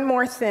one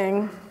more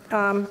thing.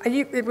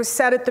 It was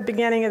said at the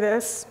beginning of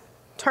this,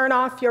 turn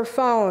off your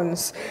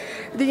phones.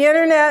 The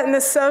internet and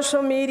the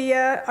social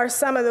media are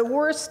some of the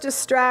worst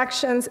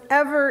distractions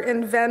ever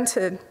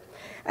invented.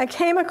 I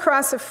came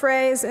across a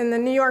phrase in the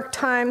New York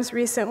Times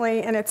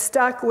recently, and it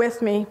stuck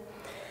with me.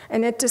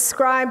 And it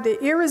described the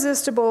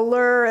irresistible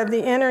lure of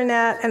the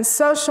internet and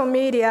social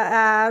media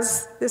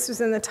as, this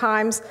was in the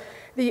Times,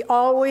 the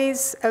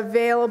always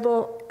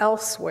available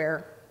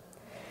elsewhere.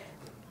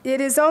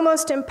 It is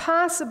almost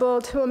impossible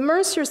to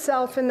immerse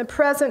yourself in the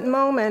present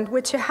moment,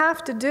 which you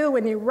have to do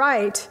when you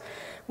write,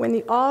 when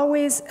the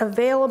always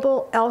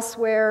available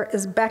elsewhere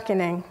is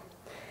beckoning.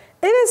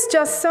 It is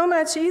just so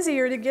much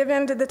easier to give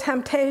in to the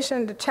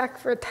temptation to check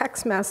for a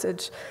text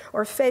message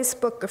or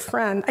Facebook a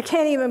friend. I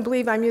can't even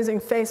believe I'm using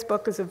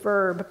Facebook as a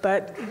verb,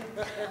 but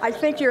I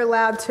think you're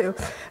allowed to.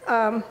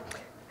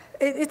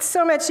 It's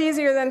so much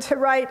easier than to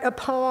write a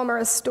poem or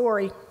a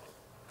story.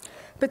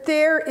 But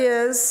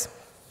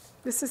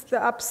this is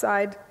the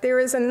upside, there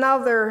is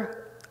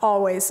another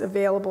always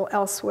available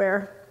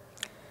elsewhere.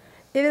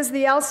 It is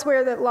the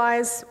elsewhere that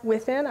lies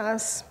within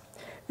us,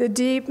 the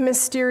deep,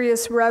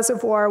 mysterious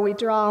reservoir we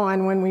draw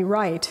on when we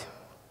write.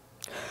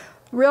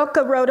 Rilke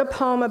wrote a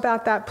poem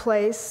about that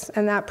place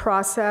and that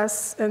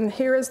process, and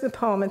here is the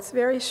poem. It's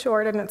very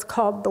short, and it's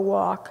called The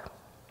Walk.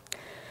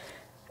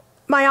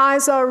 My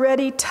eyes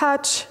already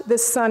touch the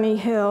sunny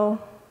hill,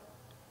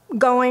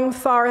 going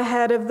far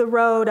ahead of the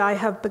road I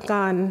have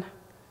begun.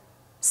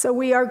 So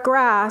we are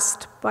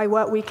grasped by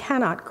what we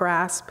cannot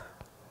grasp.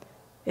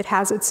 It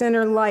has its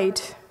inner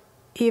light,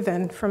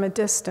 even from a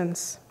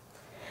distance,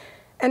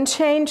 and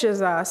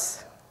changes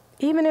us,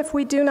 even if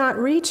we do not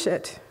reach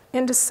it,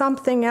 into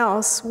something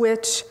else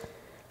which,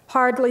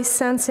 hardly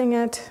sensing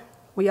it,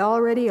 we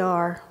already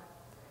are.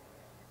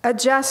 A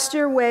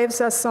gesture waves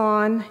us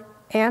on,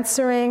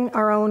 answering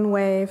our own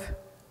wave,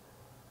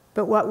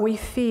 but what we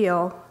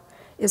feel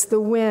is the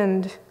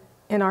wind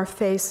in our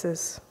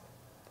faces.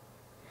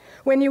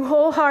 When you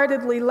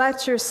wholeheartedly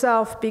let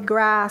yourself be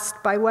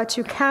grasped by what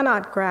you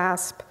cannot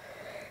grasp,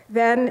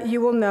 then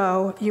you will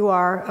know you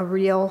are a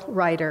real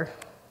writer.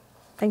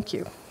 Thank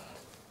you.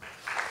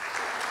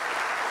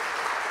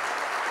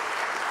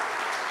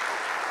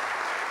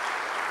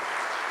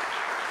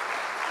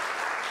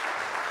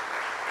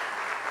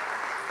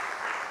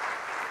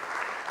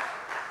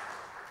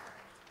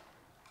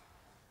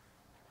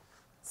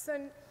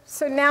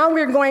 So now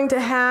we're going to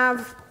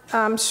have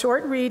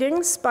short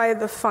readings by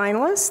the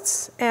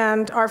finalists,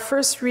 and our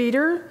first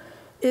reader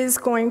is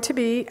going to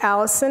be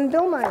Allison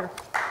Billmire.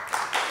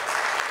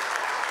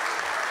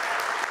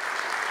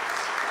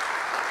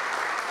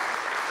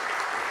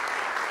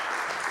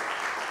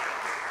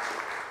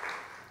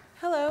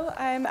 Hello,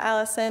 I'm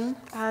Allison.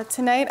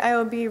 Tonight I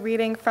will be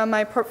reading from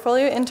my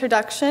portfolio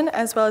introduction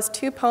as well as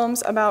 2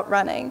 poems about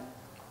running.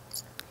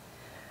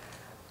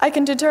 I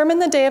can determine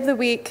the day of the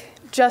week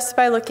just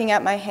by looking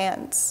at my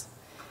hands.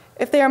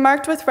 If they are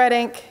marked with red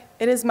ink,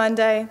 it is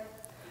Monday,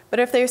 but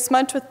if they are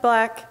smudged with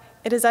black,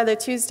 it is either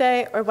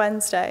Tuesday or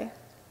Wednesday.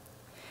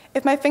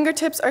 If my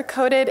fingertips are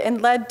coated in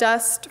lead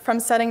dust from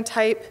setting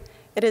type,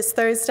 it is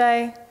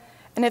Thursday,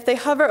 and if they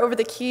hover over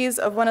the keys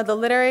of one of the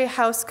literary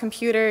house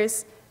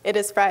computers, it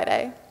is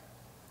Friday.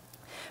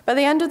 By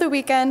the end of the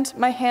weekend,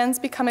 my hands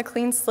become a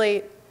clean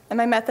slate, and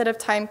my method of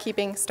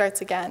timekeeping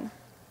starts again.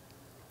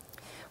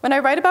 When I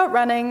write about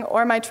running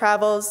or my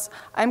travels,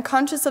 I'm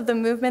conscious of the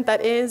movement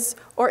that is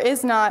or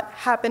is not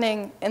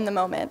happening in the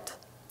moment.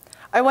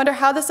 I wonder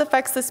how this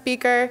affects the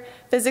speaker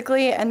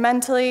physically and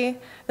mentally,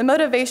 the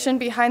motivation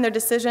behind their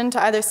decision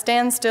to either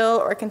stand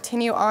still or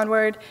continue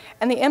onward,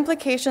 and the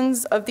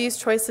implications of these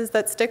choices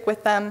that stick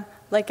with them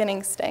like an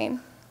ink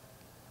stain.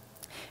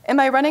 In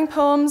my running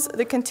poems,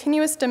 the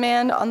continuous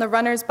demand on the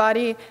runner's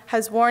body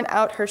has worn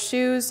out her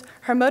shoes,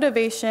 her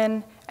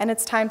motivation, and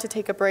it's time to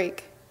take a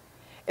break.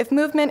 If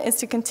movement is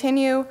to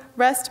continue,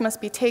 rest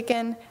must be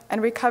taken,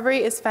 and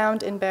recovery is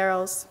found in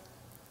barrels.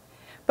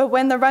 But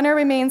when the runner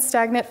remains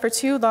stagnant for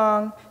too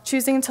long,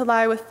 choosing to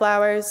lie with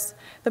flowers,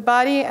 the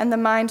body and the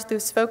mind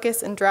lose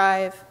focus and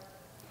drive.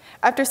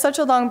 After such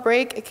a long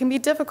break, it can be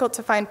difficult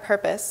to find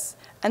purpose,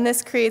 and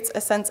this creates a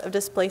sense of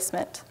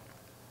displacement.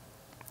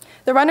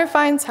 The runner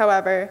finds,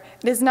 however,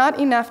 it is not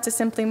enough to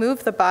simply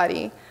move the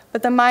body,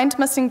 but the mind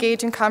must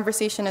engage in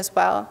conversation as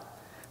well.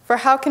 For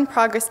how can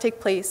progress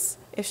take place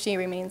if she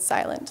remains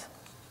silent?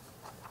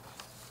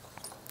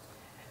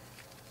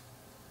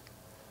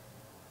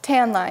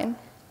 Tan line.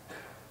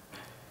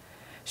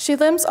 She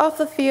limps off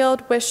the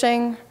field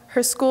wishing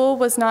her school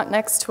was not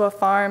next to a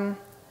farm.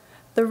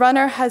 The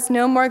runner has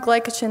no more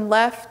glycogen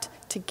left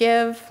to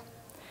give.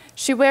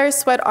 She wears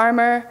sweat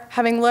armor,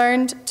 having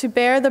learned to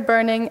bear the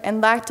burning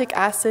and lactic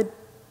acid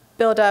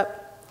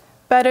buildup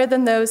better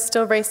than those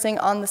still racing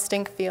on the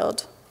stink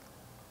field.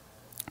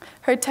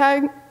 Her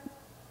tag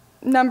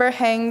number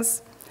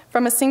hangs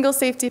from a single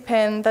safety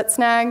pin that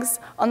snags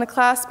on the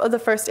clasp of the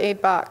first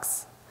aid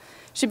box.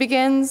 She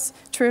begins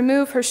to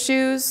remove her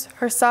shoes,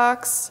 her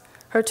socks,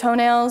 Her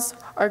toenails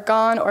are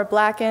gone or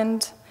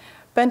blackened.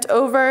 Bent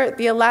over,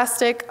 the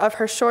elastic of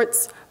her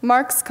shorts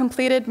marks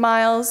completed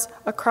miles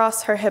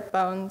across her hip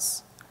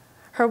bones.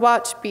 Her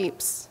watch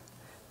beeps.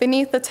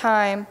 Beneath the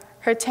time,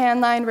 her tan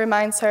line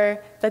reminds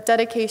her that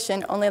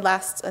dedication only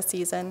lasts a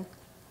season.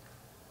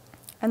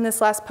 And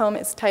this last poem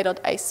is titled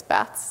Ice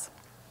Baths.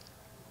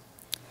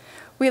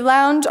 We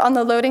lounge on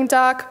the loading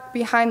dock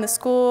behind the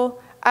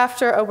school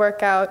after a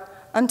workout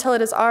until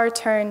it is our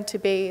turn to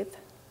bathe.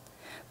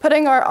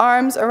 Putting our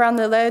arms around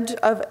the ledge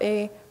of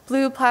a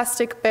blue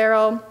plastic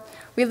barrel,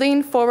 we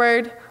lean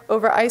forward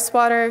over ice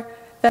water,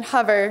 then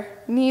hover,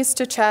 knees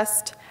to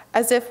chest,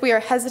 as if we are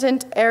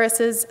hesitant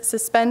heiresses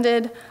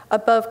suspended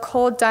above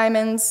cold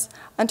diamonds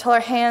until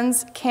our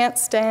hands can't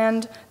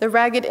stand the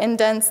ragged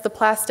indents the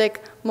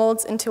plastic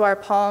molds into our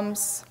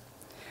palms.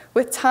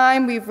 With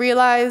time, we've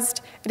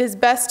realized it is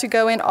best to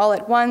go in all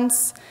at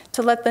once,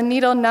 to let the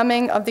needle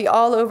numbing of the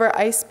all-over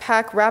ice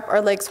pack wrap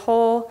our legs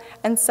whole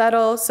and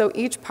settle so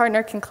each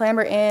partner can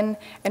clamber in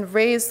and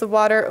raise the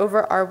water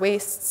over our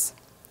waists.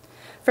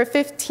 For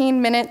 15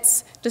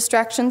 minutes,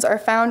 distractions are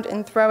found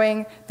in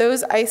throwing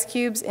those ice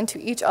cubes into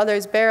each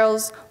other's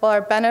barrels while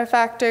our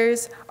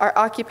benefactors are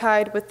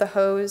occupied with the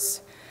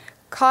hose.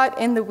 Caught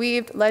in the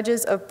weaved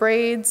ledges of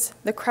braids,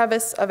 the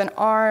crevice of an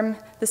arm,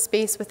 the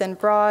space within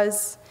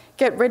bras,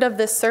 get rid of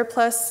this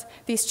surplus,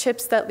 these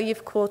chips that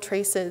leave cool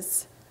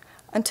traces,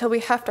 until we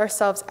heft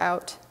ourselves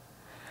out.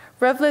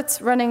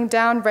 Rivulets running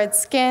down red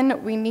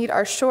skin, we need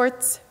our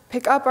shorts,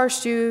 pick up our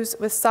shoes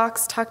with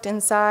socks tucked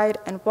inside,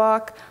 and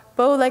walk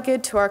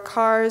bow-legged to our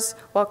cars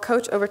while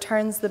coach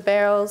overturns the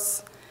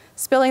barrels,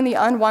 spilling the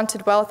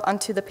unwanted wealth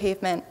onto the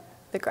pavement,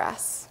 the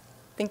grass.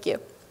 Thank you.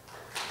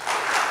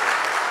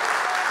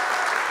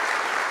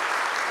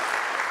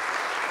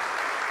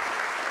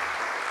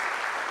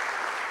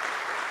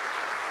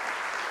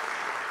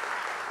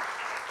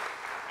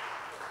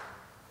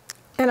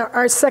 And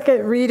our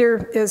second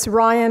reader is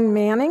Ryan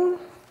Manning.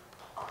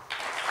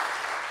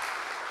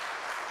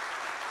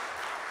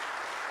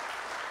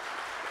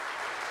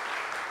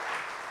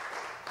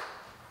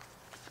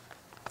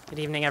 Good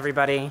evening,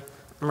 everybody.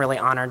 I'm really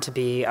honored to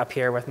be up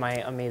here with my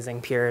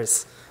amazing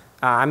peers.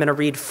 I'm going to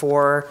read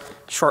 4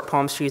 short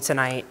poems for you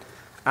tonight,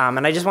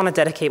 and I just want to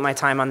dedicate my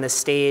time on this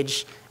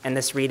stage and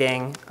this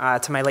reading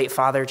to my late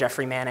father,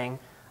 Jeffrey Manning,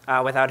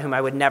 without whom I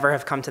would never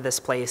have come to this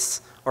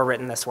place or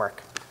written this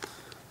work.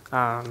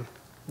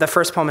 The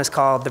first poem is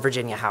called The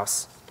Virginia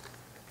House.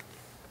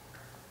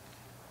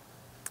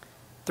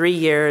 3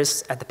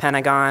 years at the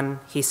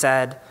Pentagon, he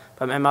said,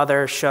 but my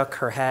mother shook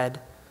her head.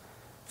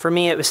 For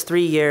me, it was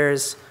 3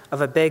 years of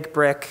a big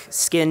brick,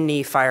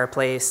 skin-knee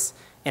fireplace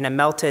in a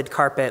melted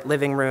carpet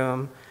living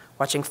room,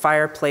 watching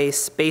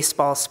fireplace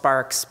baseball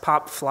sparks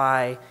pop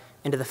fly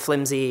into the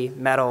flimsy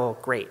metal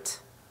grate.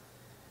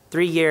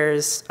 3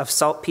 years of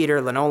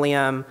saltpeter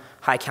linoleum,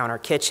 high counter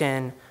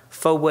kitchen,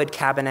 faux wood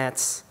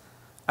cabinets,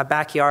 a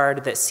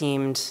backyard that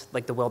seemed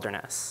like the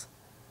wilderness.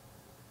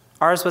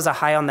 Ours was a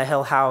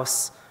high-on-the-hill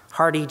house,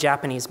 hardy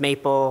Japanese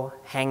maple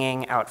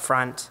hanging out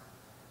front.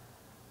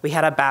 We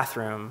had a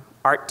bathroom,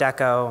 Art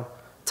Deco,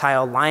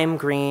 tile lime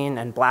green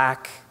and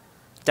black,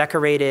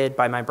 decorated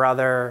by my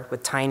brother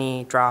with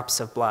tiny drops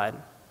of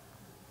blood.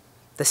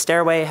 The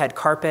stairway had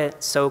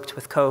carpet soaked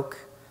with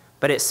Coke,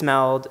 but it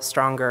smelled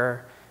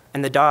stronger,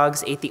 and the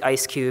dogs ate the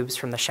ice cubes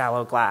from the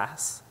shallow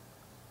glass.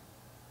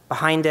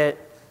 Behind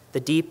it, the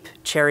deep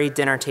cherry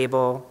dinner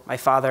table my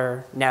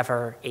father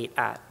never ate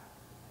at.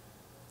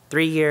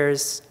 3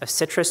 years of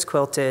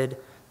citrus-quilted,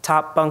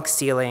 top bunk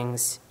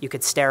ceilings you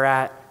could stare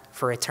at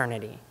for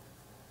eternity,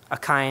 a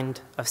kind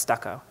of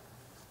stucco.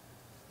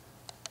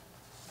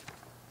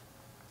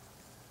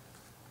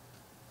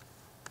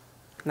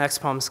 Next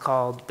poem's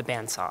called The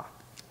Bandsaw.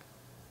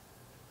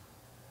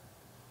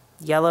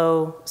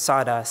 Yellow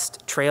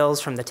sawdust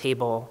trails from the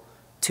table,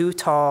 too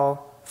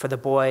tall for the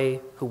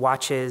boy who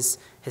watches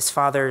his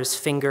father's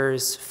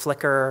fingers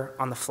flicker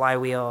on the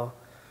flywheel,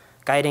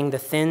 guiding the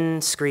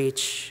thin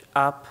screech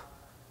up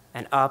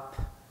and up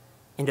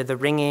into the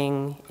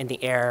ringing in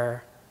the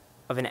air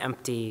of an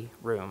empty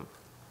room.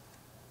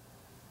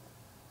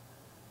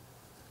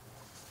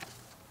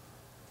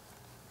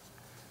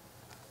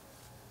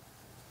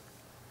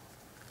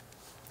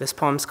 This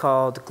poem's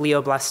called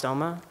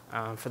Glioblastoma.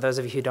 For those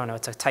of you who don't know,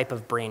 it's a type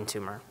of brain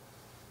tumor.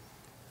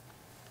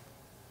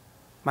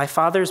 My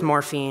father's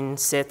morphine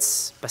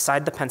sits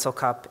beside the pencil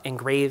cup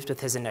engraved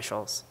with his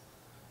initials.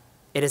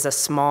 It is a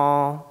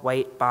small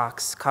white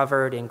box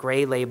covered in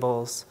gray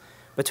labels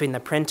between the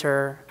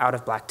printer out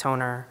of black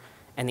toner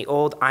and the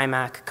old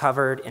iMac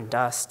covered in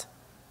dust.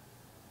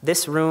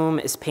 This room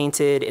is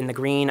painted in the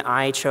green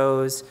I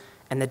chose,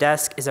 and the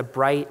desk is a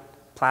bright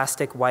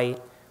plastic white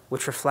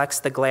which reflects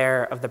the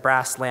glare of the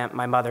brass lamp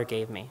my mother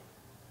gave me.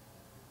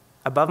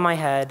 Above my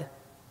head,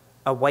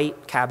 a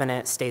white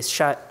cabinet stays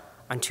shut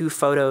on 2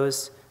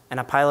 photos and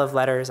a pile of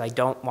letters I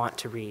don't want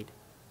to read.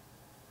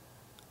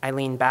 I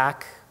lean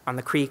back on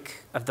the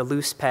creak of the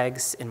loose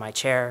pegs in my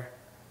chair.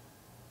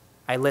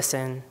 I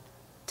listen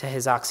to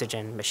his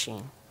oxygen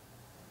machine.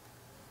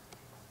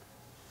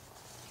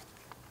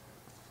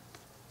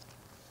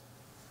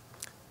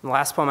 The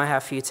last poem I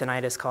have for you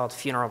tonight is called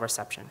Funeral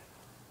Reception.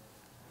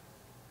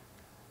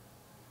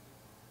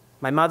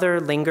 My mother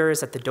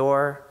lingers at the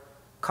door,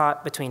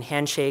 caught between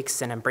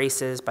handshakes and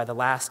embraces by the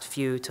last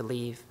few to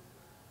leave.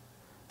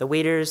 The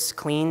waiters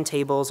clean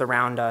tables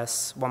around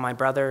us while my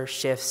brother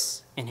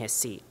shifts in his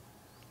seat.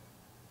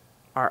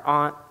 Our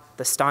aunt,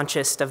 the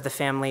staunchest of the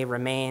family,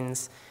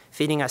 remains,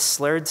 feeding us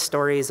slurred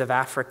stories of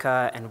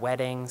Africa and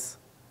weddings.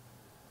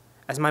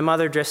 As my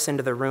mother drifts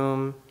into the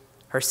room,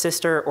 her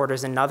sister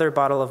orders another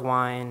bottle of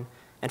wine,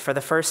 and for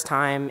the first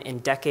time in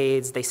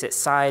decades, they sit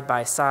side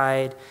by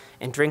side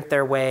and drink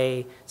their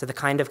way to the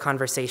kind of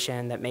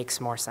conversation that makes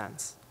more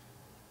sense.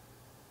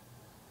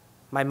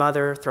 My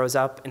mother throws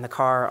up in the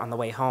car on the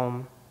way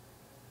home.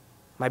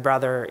 My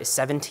brother is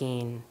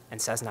 17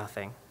 and says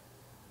nothing.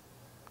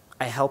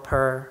 I help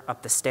her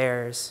up the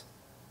stairs.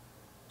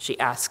 She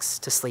asks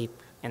to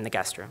sleep in the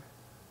guest room.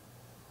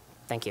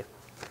 Thank you.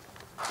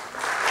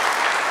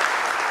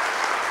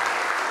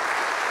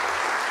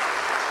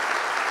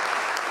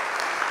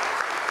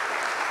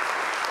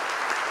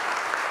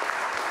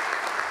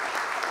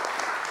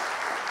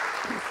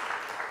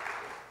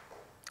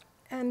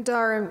 And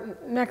our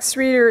next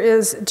reader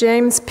is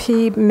James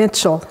P.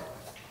 Mitchell.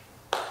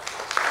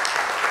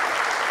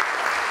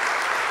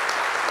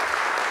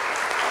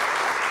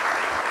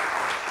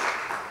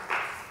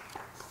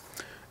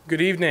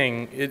 Good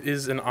evening. It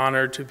is an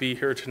honor to be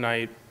here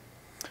tonight.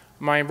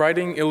 My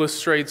writing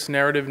illustrates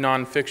narrative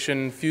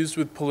nonfiction fused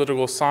with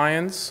political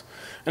science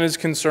and is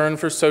concerned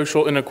for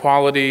social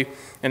inequality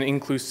and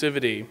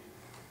inclusivity.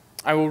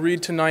 I will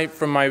read tonight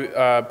from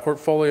my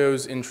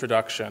portfolio's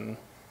introduction.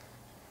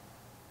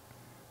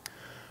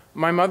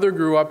 My mother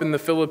grew up in the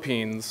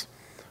Philippines.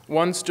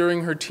 Once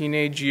during her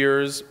teenage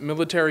years,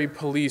 military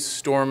police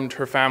stormed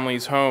her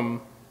family's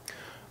home.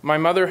 My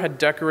mother had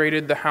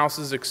decorated the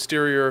house's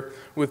exterior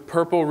with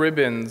purple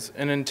ribbons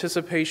in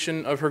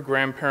anticipation of her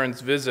grandparents'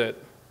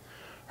 visit.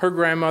 Her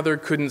grandmother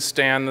couldn't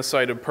stand the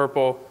sight of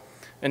purple,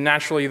 and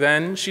naturally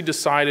then she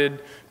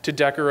decided to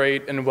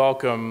decorate and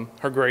welcome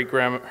her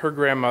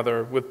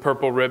grandmother with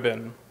purple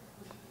ribbon.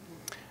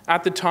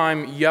 At the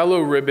time,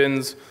 yellow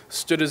ribbons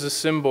stood as a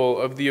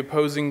symbol of the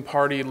opposing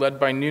party led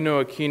by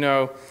Ninoy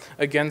Aquino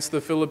against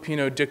the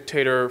Filipino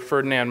dictator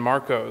Ferdinand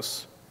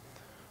Marcos.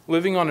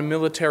 Living on a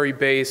military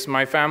base,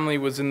 my family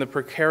was in the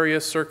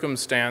precarious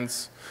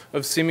circumstance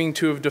of seeming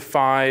to have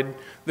defied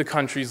the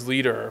country's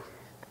leader.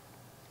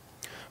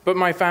 But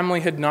my family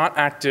had not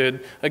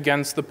acted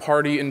against the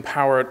party in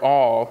power at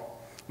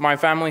all. My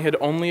family had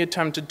only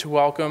attempted to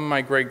welcome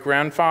my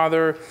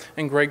great-grandfather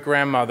and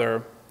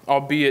great-grandmother,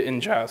 albeit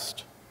in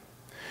jest.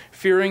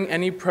 Fearing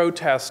any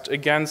protest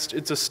against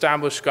its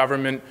established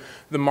government,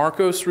 the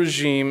Marcos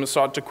regime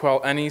sought to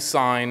quell any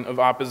sign of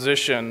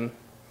opposition.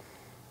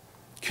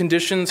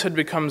 Conditions had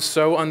become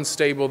so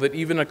unstable that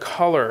even a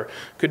color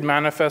could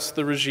manifest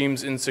the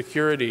regime's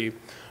insecurity,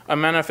 a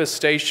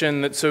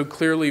manifestation that so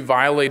clearly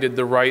violated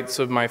the rights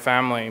of my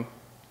family.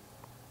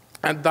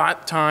 At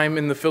that time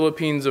in the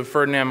Philippines of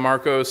Ferdinand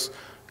Marcos,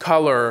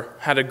 color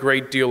had a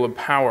great deal of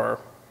power.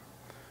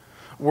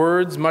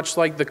 Words, much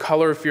like the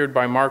color feared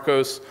by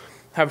Marcos,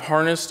 have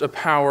harnessed a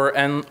power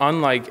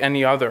unlike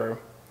any other.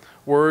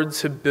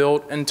 Words have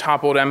built and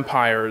toppled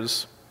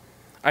empires.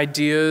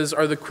 Ideas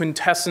are the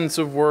quintessence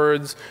of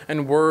words,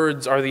 and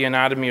words are the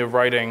anatomy of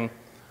writing.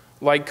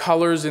 Like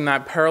colors in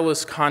that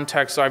perilous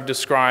context I've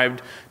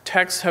described,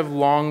 texts have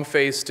long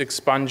faced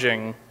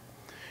expunging.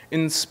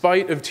 In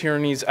spite of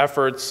tyranny's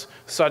efforts,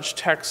 such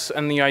texts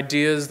and the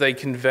ideas they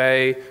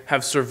convey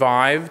have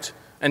survived,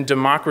 and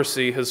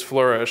democracy has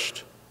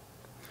flourished.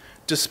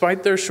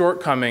 Despite their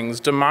shortcomings,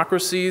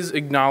 democracies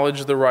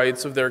acknowledge the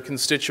rights of their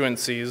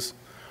constituencies,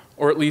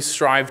 or at least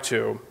strive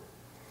to.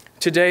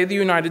 Today, the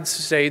United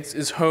States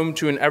is home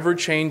to an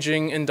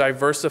ever-changing and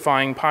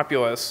diversifying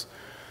populace.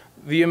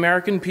 The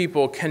American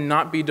people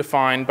cannot be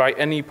defined by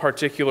any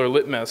particular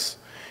litmus.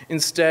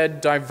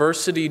 Instead,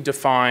 diversity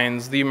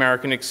defines the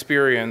American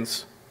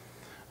experience.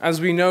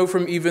 As we know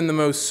from even the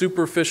most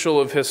superficial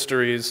of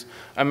histories,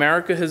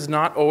 America has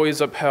not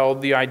always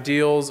upheld the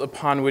ideals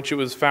upon which it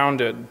was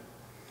founded.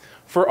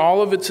 For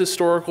all of its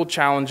historical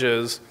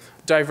challenges,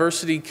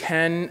 diversity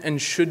can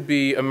and should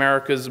be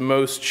America's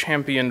most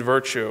championed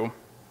virtue.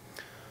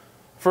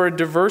 For a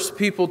diverse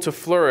people to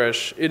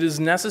flourish, it is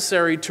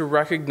necessary to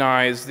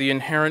recognize the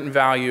inherent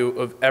value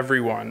of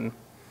everyone.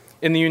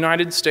 In the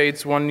United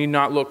States, one need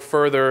not look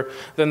further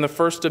than the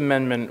First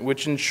Amendment,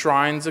 which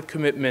enshrines a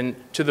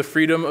commitment to the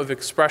freedom of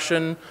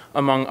expression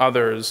among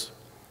others.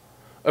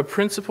 A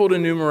principled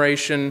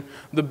enumeration,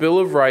 the Bill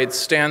of Rights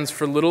stands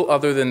for little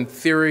other than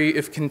theory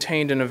if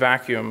contained in a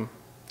vacuum.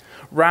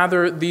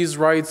 Rather, these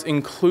rights,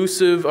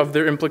 inclusive of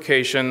their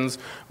implications,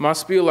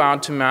 must be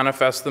allowed to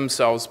manifest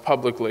themselves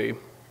publicly.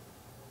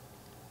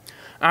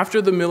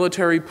 After the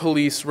military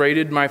police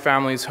raided my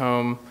family's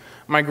home,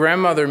 my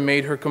grandmother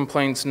made her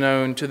complaints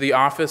known to the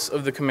office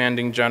of the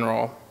commanding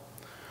general.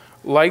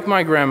 Like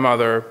my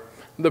grandmother,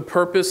 the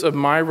purpose of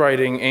my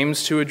writing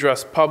aims to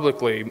address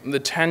publicly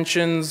the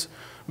tensions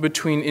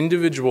between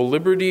individual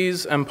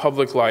liberties and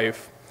public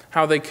life,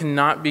 how they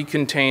cannot be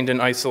contained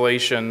in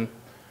isolation.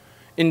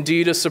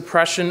 Indeed, a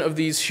suppression of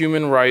these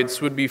human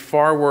rights would be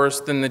far worse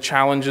than the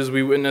challenges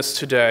we witness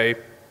today.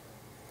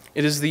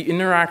 It is the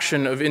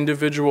interaction of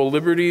individual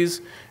liberties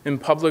in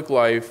public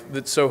life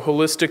that so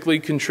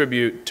holistically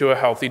contribute to a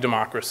healthy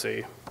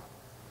democracy.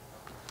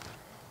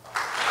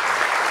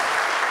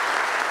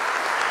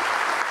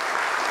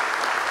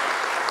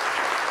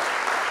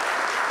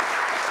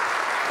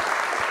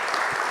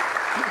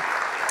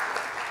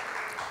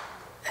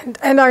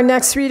 And our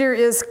next reader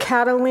is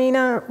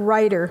Catalina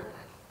Ryder.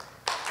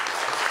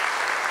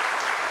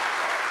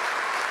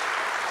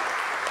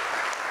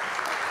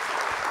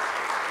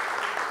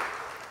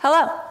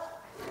 Hello.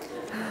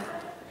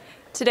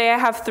 Today I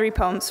have 3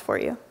 poems for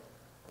you.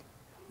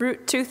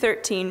 Route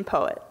 213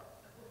 poet.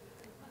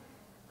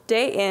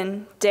 Day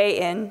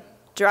in,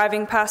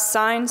 driving past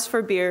signs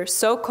for beer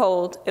so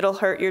cold it'll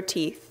hurt your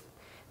teeth.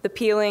 The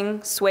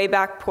peeling,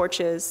 sway-back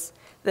porches,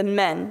 the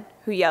men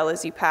who yell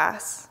as you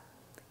pass.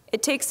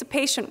 It takes a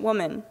patient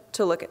woman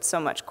to look at so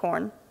much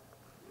corn.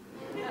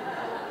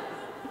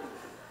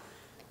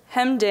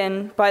 Hemmed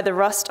in by the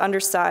rust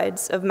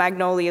undersides of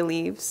magnolia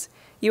leaves,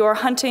 you are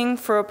hunting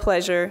for a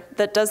pleasure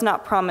that does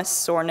not promise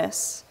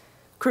soreness,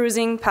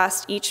 cruising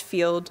past each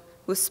field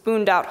with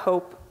spooned-out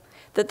hope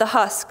that the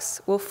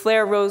husks will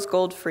flare rose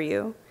gold for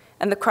you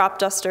and the crop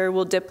duster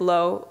will dip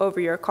low over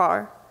your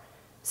car,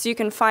 so you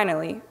can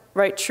finally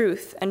write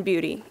truth and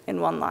beauty in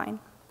one line.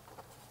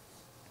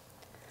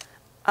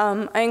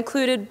 I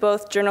included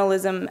both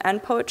journalism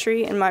and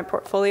poetry in my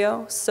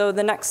portfolio, so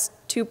the next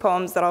 2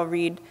 poems that I'll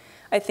read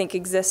I think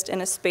exist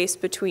in a space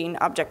between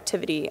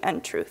objectivity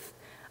and truth.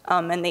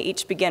 And they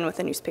each begin with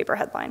a newspaper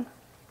headline.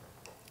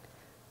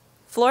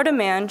 Florida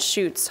man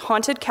shoots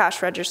haunted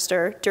cash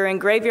register during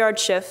graveyard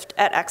shift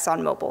at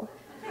ExxonMobil.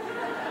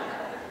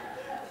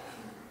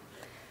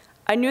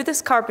 I knew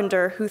this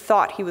carpenter who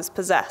thought he was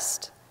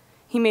possessed.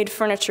 He made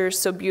furniture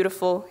so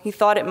beautiful, he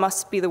thought it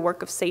must be the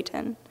work of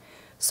Satan.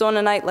 So on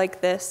a night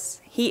like this,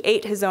 he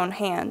ate his own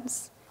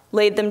hands,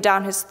 laid them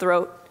down his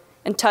throat,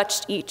 and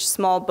touched each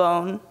small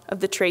bone of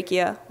the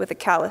trachea with a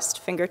calloused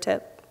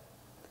fingertip.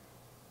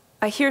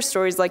 I hear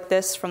stories like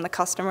this from the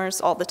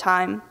customers all the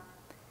time.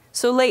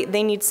 So late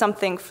they need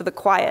something for the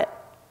quiet,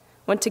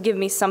 want to give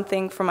me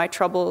something for my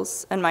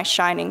troubles and my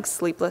shining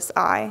sleepless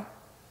eye.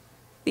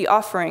 The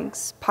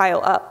offerings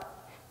pile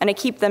up, and I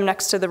keep them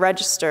next to the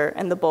register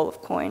and the bowl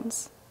of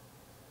coins.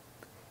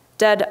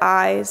 Dead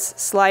eyes,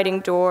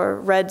 sliding door,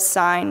 red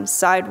sign,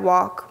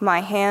 sidewalk,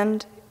 my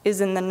hand is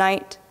in the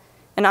night,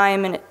 and I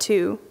am in it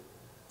too,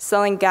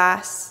 selling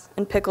gas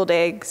and pickled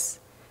eggs,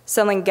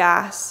 selling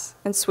gas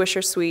and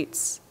Swisher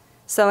sweets,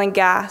 selling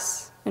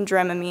gas and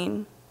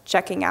Dramamine,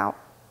 checking out.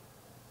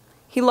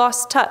 He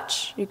lost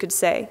touch, you could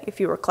say, if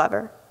you were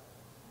clever.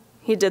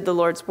 He did the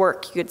Lord's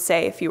work, you could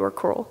say, if you were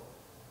cruel.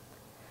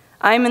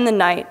 I am in the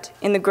night,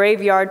 in the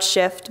graveyard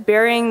shift,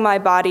 burying my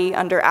body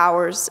under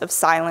hours of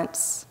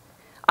silence.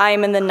 I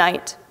am in the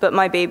night, but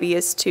my baby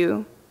is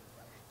too.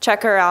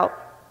 Check her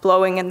out,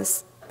 blowing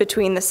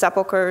between the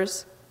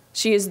sepulchres.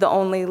 She is the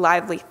only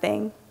lively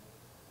thing.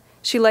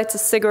 She lights a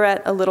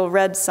cigarette, a little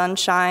red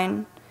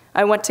sunshine.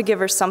 I want to give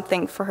her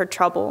something for her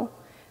trouble.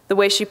 The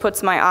way she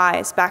puts my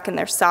eyes back in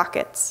their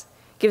sockets,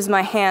 gives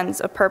my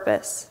hands a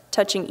purpose,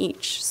 touching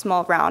each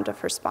small round of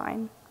her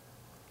spine.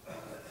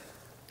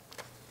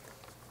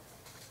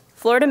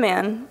 Florida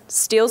man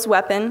steals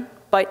weapon,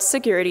 bites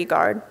security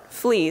guard,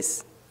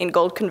 flees in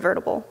gold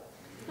convertible.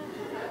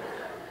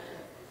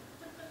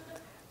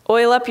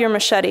 Oil up your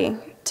machete.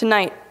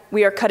 Tonight,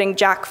 we are cutting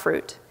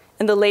jackfruit,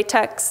 and the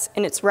latex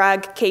in its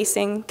rag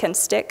casing can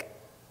stick.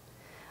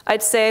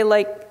 I'd say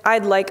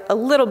I'd like a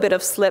little bit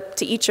of slip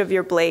to each of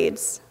your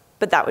blades,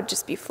 but that would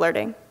just be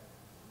flirting.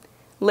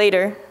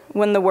 Later,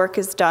 when the work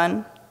is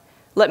done,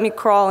 let me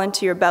crawl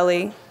into your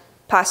belly,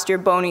 past your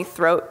bony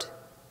throat.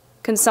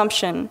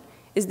 Consumption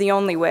is the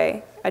only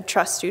way I'd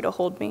trust you to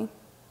hold me.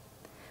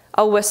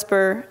 I'll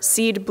whisper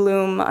seed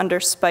bloom under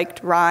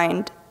spiked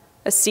rind,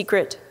 a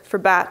secret for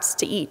bats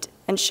to eat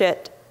and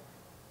shit.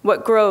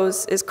 What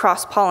grows is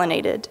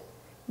cross-pollinated,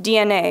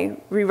 DNA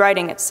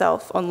rewriting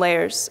itself on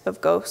layers of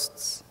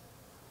ghosts.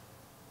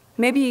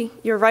 Maybe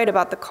you're right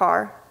about the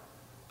car,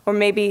 or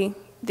maybe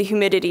the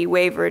humidity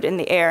wavered in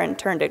the air and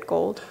turned it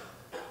gold.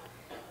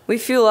 We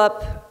fuel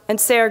up and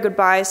say our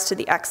goodbyes to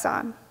the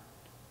Exxon.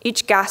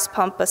 Each gas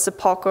pump a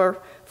sepulcher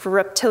for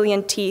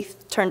reptilian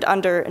teeth turned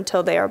under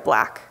until they are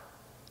black.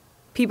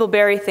 People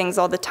bury things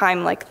all the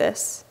time like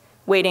this,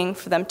 waiting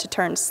for them to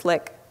turn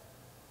slick.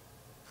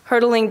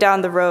 Hurtling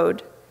down the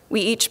road, we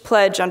each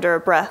pledge under a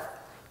breath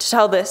to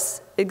tell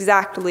this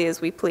exactly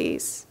as we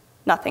please,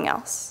 nothing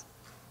else.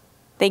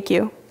 Thank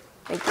you.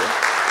 Thank you.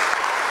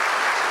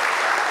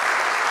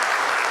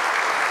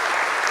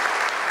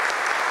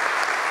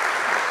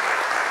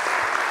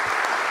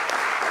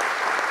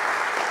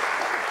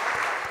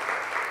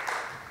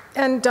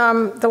 And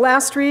the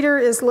last reader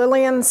is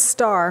Lillian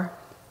Starr.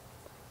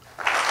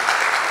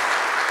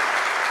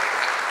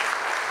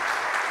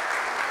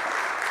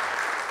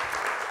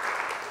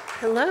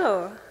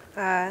 Hello.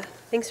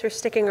 Thanks for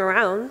sticking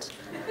around.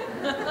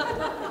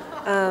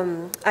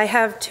 I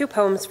have two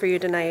poems for you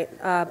tonight.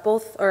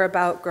 Both are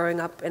about growing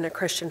up in a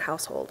Christian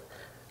household.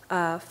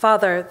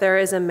 Father, there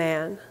is a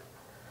man.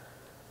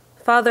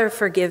 Father,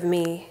 forgive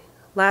me.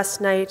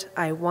 Last night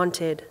I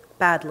wanted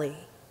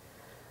badly.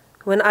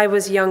 When I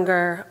was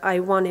younger, I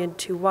wanted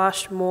to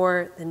wash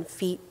more than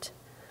feet.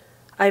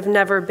 I've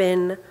never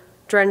been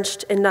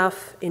drenched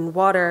enough in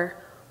water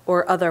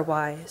or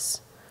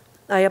otherwise.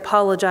 I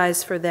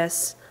apologize for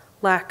this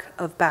lack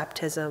of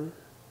baptism.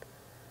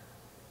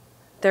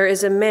 There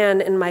is a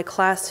man in my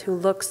class who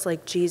looks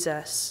like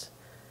Jesus.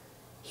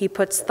 He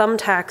puts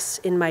thumbtacks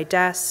in my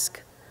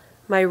desk,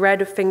 my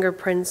red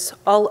fingerprints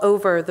all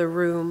over the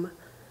room.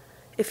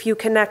 If you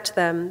connect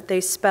them, they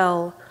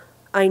spell,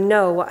 I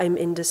know I'm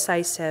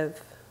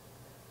indecisive.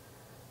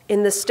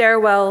 In the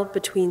stairwell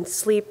between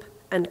sleep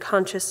and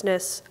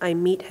consciousness, I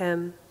meet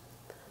him.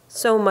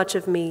 So much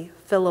of me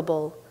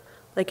fillable,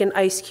 like an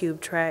ice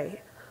cube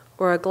tray,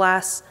 or a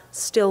glass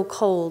still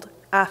cold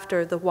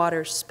after the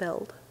water's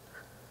spilled.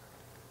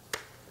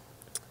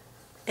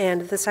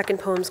 And the second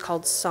poem's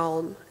called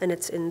Psalm, and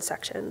it's in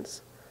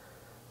sections.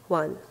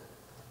 1.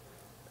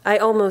 I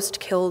almost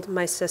killed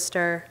my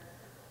sister,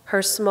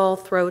 her small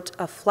throat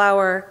a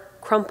flower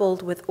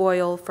crumpled with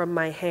oil from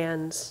my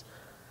hands.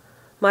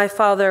 My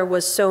father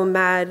was so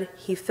mad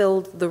he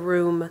filled the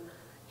room,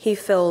 he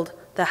filled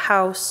the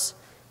house,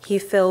 he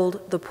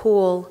filled the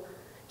pool,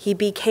 he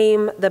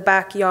became the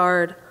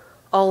backyard,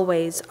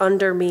 always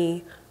under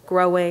me,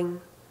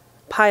 growing,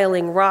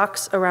 piling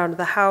rocks around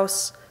the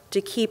house to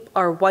keep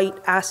our white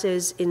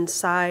asses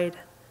inside.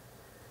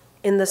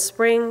 In the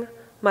spring,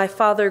 my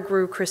father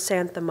grew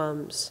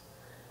chrysanthemums.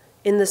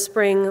 In the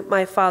spring,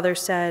 my father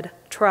said,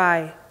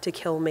 try to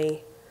kill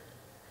me.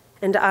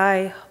 And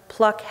I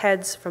pluck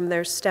heads from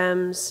their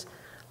stems,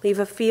 leave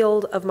a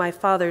field of my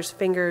father's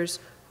fingers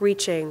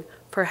reaching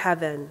for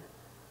heaven.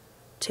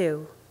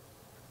 2.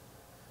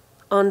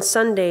 On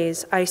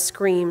Sundays, I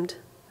screamed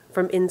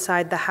from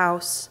inside the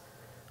house,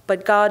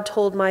 but God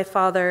told my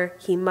father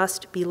he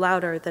must be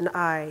louder than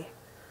I.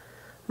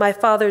 My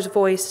father's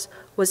voice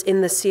was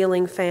in the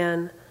ceiling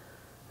fan.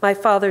 My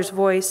father's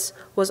voice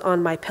was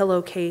on my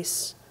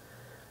pillowcase.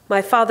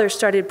 My father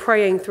started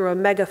praying through a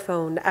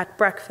megaphone at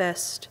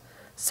breakfast,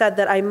 said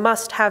that I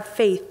must have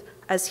faith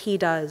as he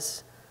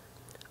does.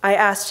 I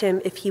asked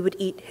him if he would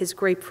eat his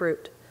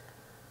grapefruit.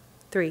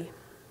 3.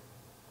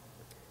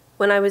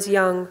 When I was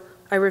young,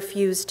 I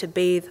refused to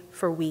bathe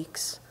for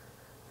weeks.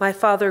 My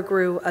father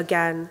grew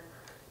again,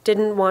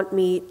 didn't want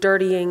me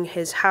dirtying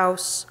his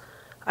house.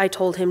 I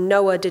told him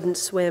Noah didn't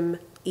swim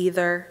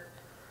either.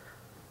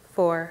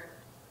 4.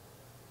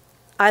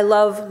 I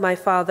love my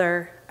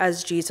father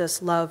as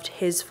Jesus loved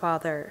his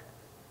father.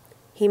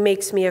 He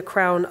makes me a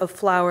crown of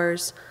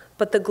flowers,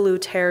 but the glue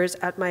tears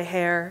at my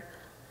hair.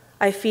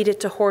 I feed it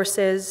to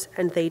horses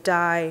and they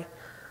die.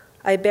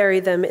 I bury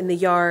them in the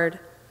yard,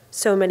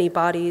 so many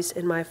bodies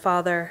in my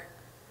father.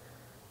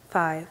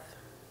 5.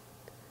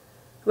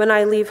 When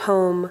I leave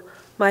home,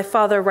 my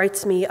father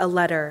writes me a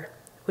letter,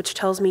 which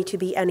tells me to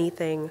be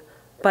anything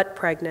but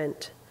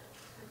pregnant.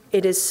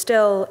 It is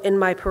still in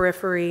my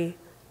periphery,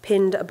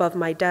 pinned above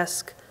my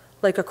desk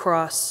like a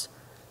cross.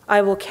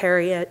 I will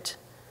carry it.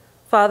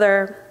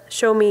 Father,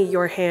 show me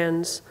your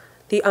hands,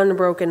 the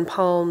unbroken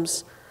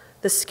palms,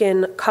 the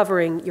skin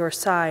covering your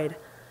side,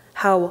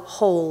 how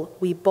whole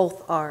we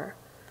both are.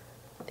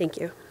 Thank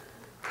you.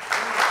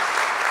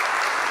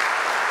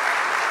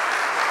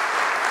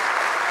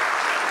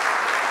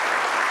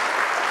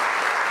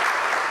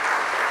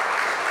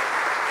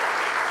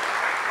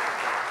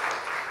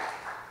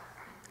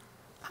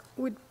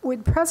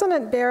 Would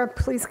President Bear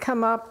please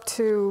come up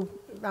to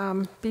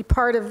be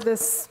part of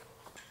this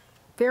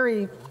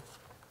very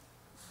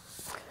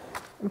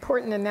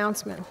important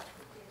announcement?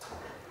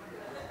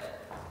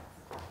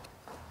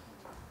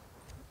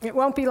 It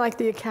won't be like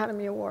the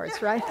Academy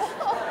Awards, right?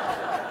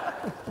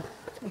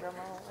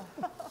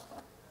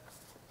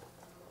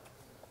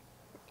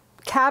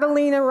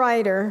 Catalina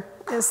Ryder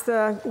is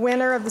the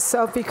winner of the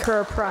Sophie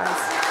Kerr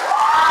Prize.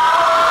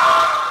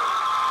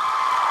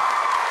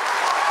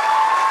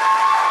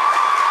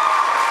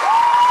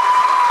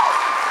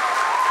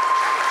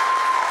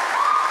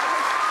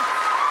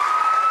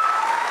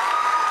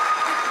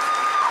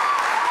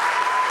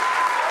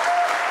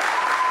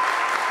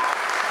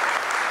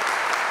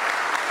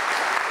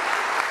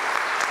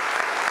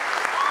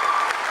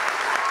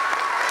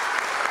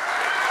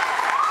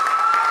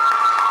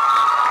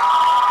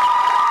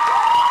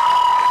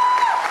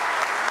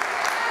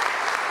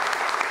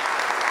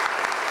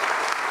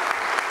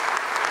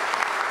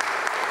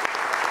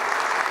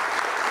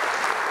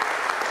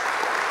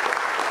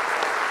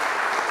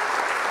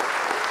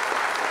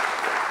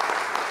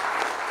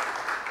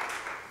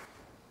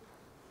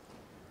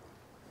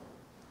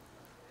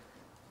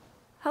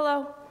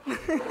 Hello.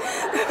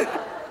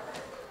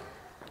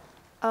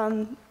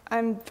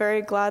 I'm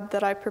very glad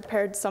that I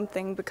prepared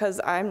something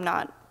because I'm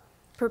not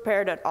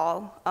prepared at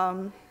all.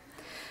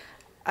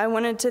 I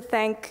wanted to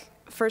thank,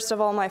 first of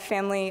all, my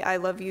family. I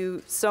love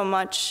you so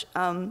much.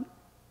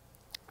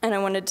 And I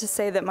wanted to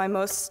say that my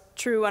most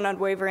true and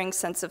unwavering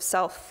sense of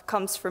self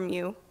comes from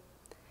you.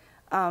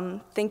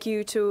 Thank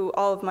you to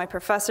all of my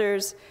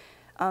professors,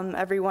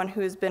 everyone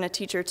who has been a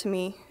teacher to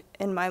me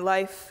in my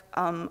life.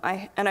 And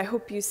I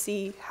hope you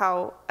see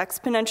how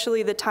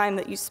exponentially the time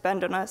that you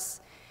spend on us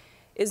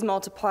is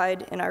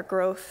multiplied in our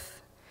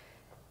growth.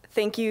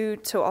 Thank you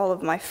to all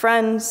of my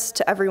friends,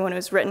 to everyone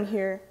who's written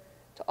here,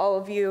 to all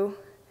of you,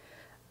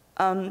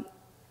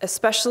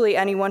 especially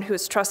anyone who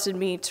has trusted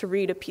me to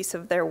read a piece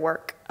of their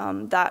work.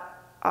 That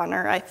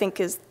honor, I think,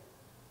 is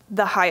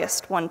the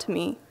highest one to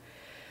me.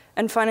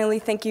 And finally,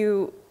 thank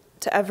you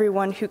to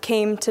everyone who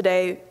came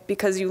today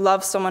because you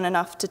love someone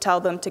enough to tell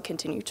them to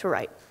continue to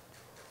write.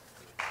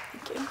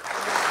 Thank you.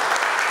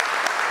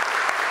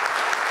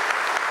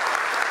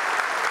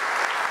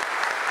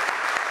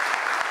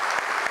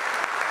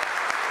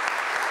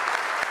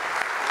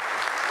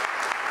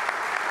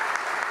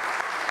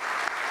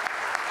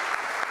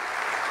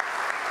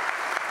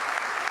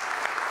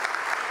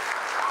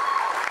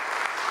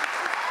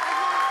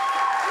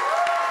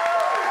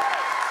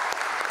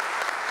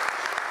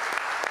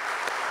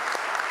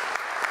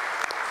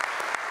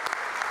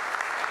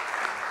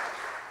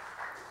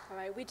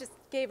 We just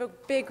gave a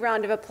big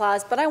round of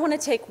applause, but I want to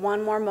take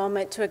one more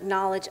moment to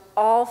acknowledge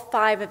all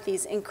 5 of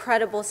these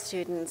incredible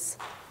students.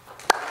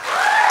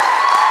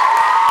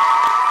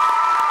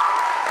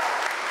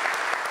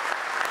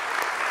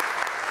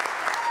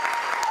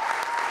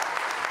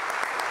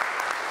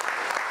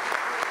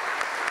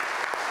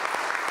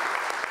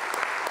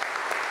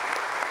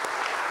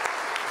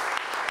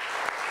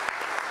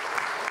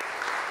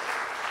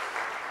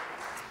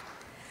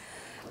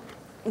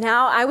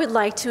 Now I would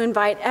like to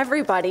invite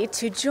everybody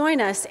to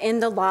join us in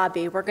the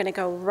lobby. We're going to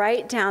go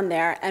right down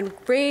there and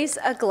raise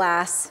a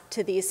glass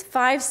to these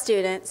 5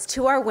 students,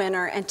 to our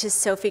winner, and to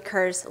Sophie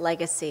Kerr's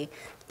legacy.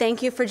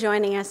 Thank you for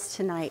joining us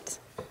tonight.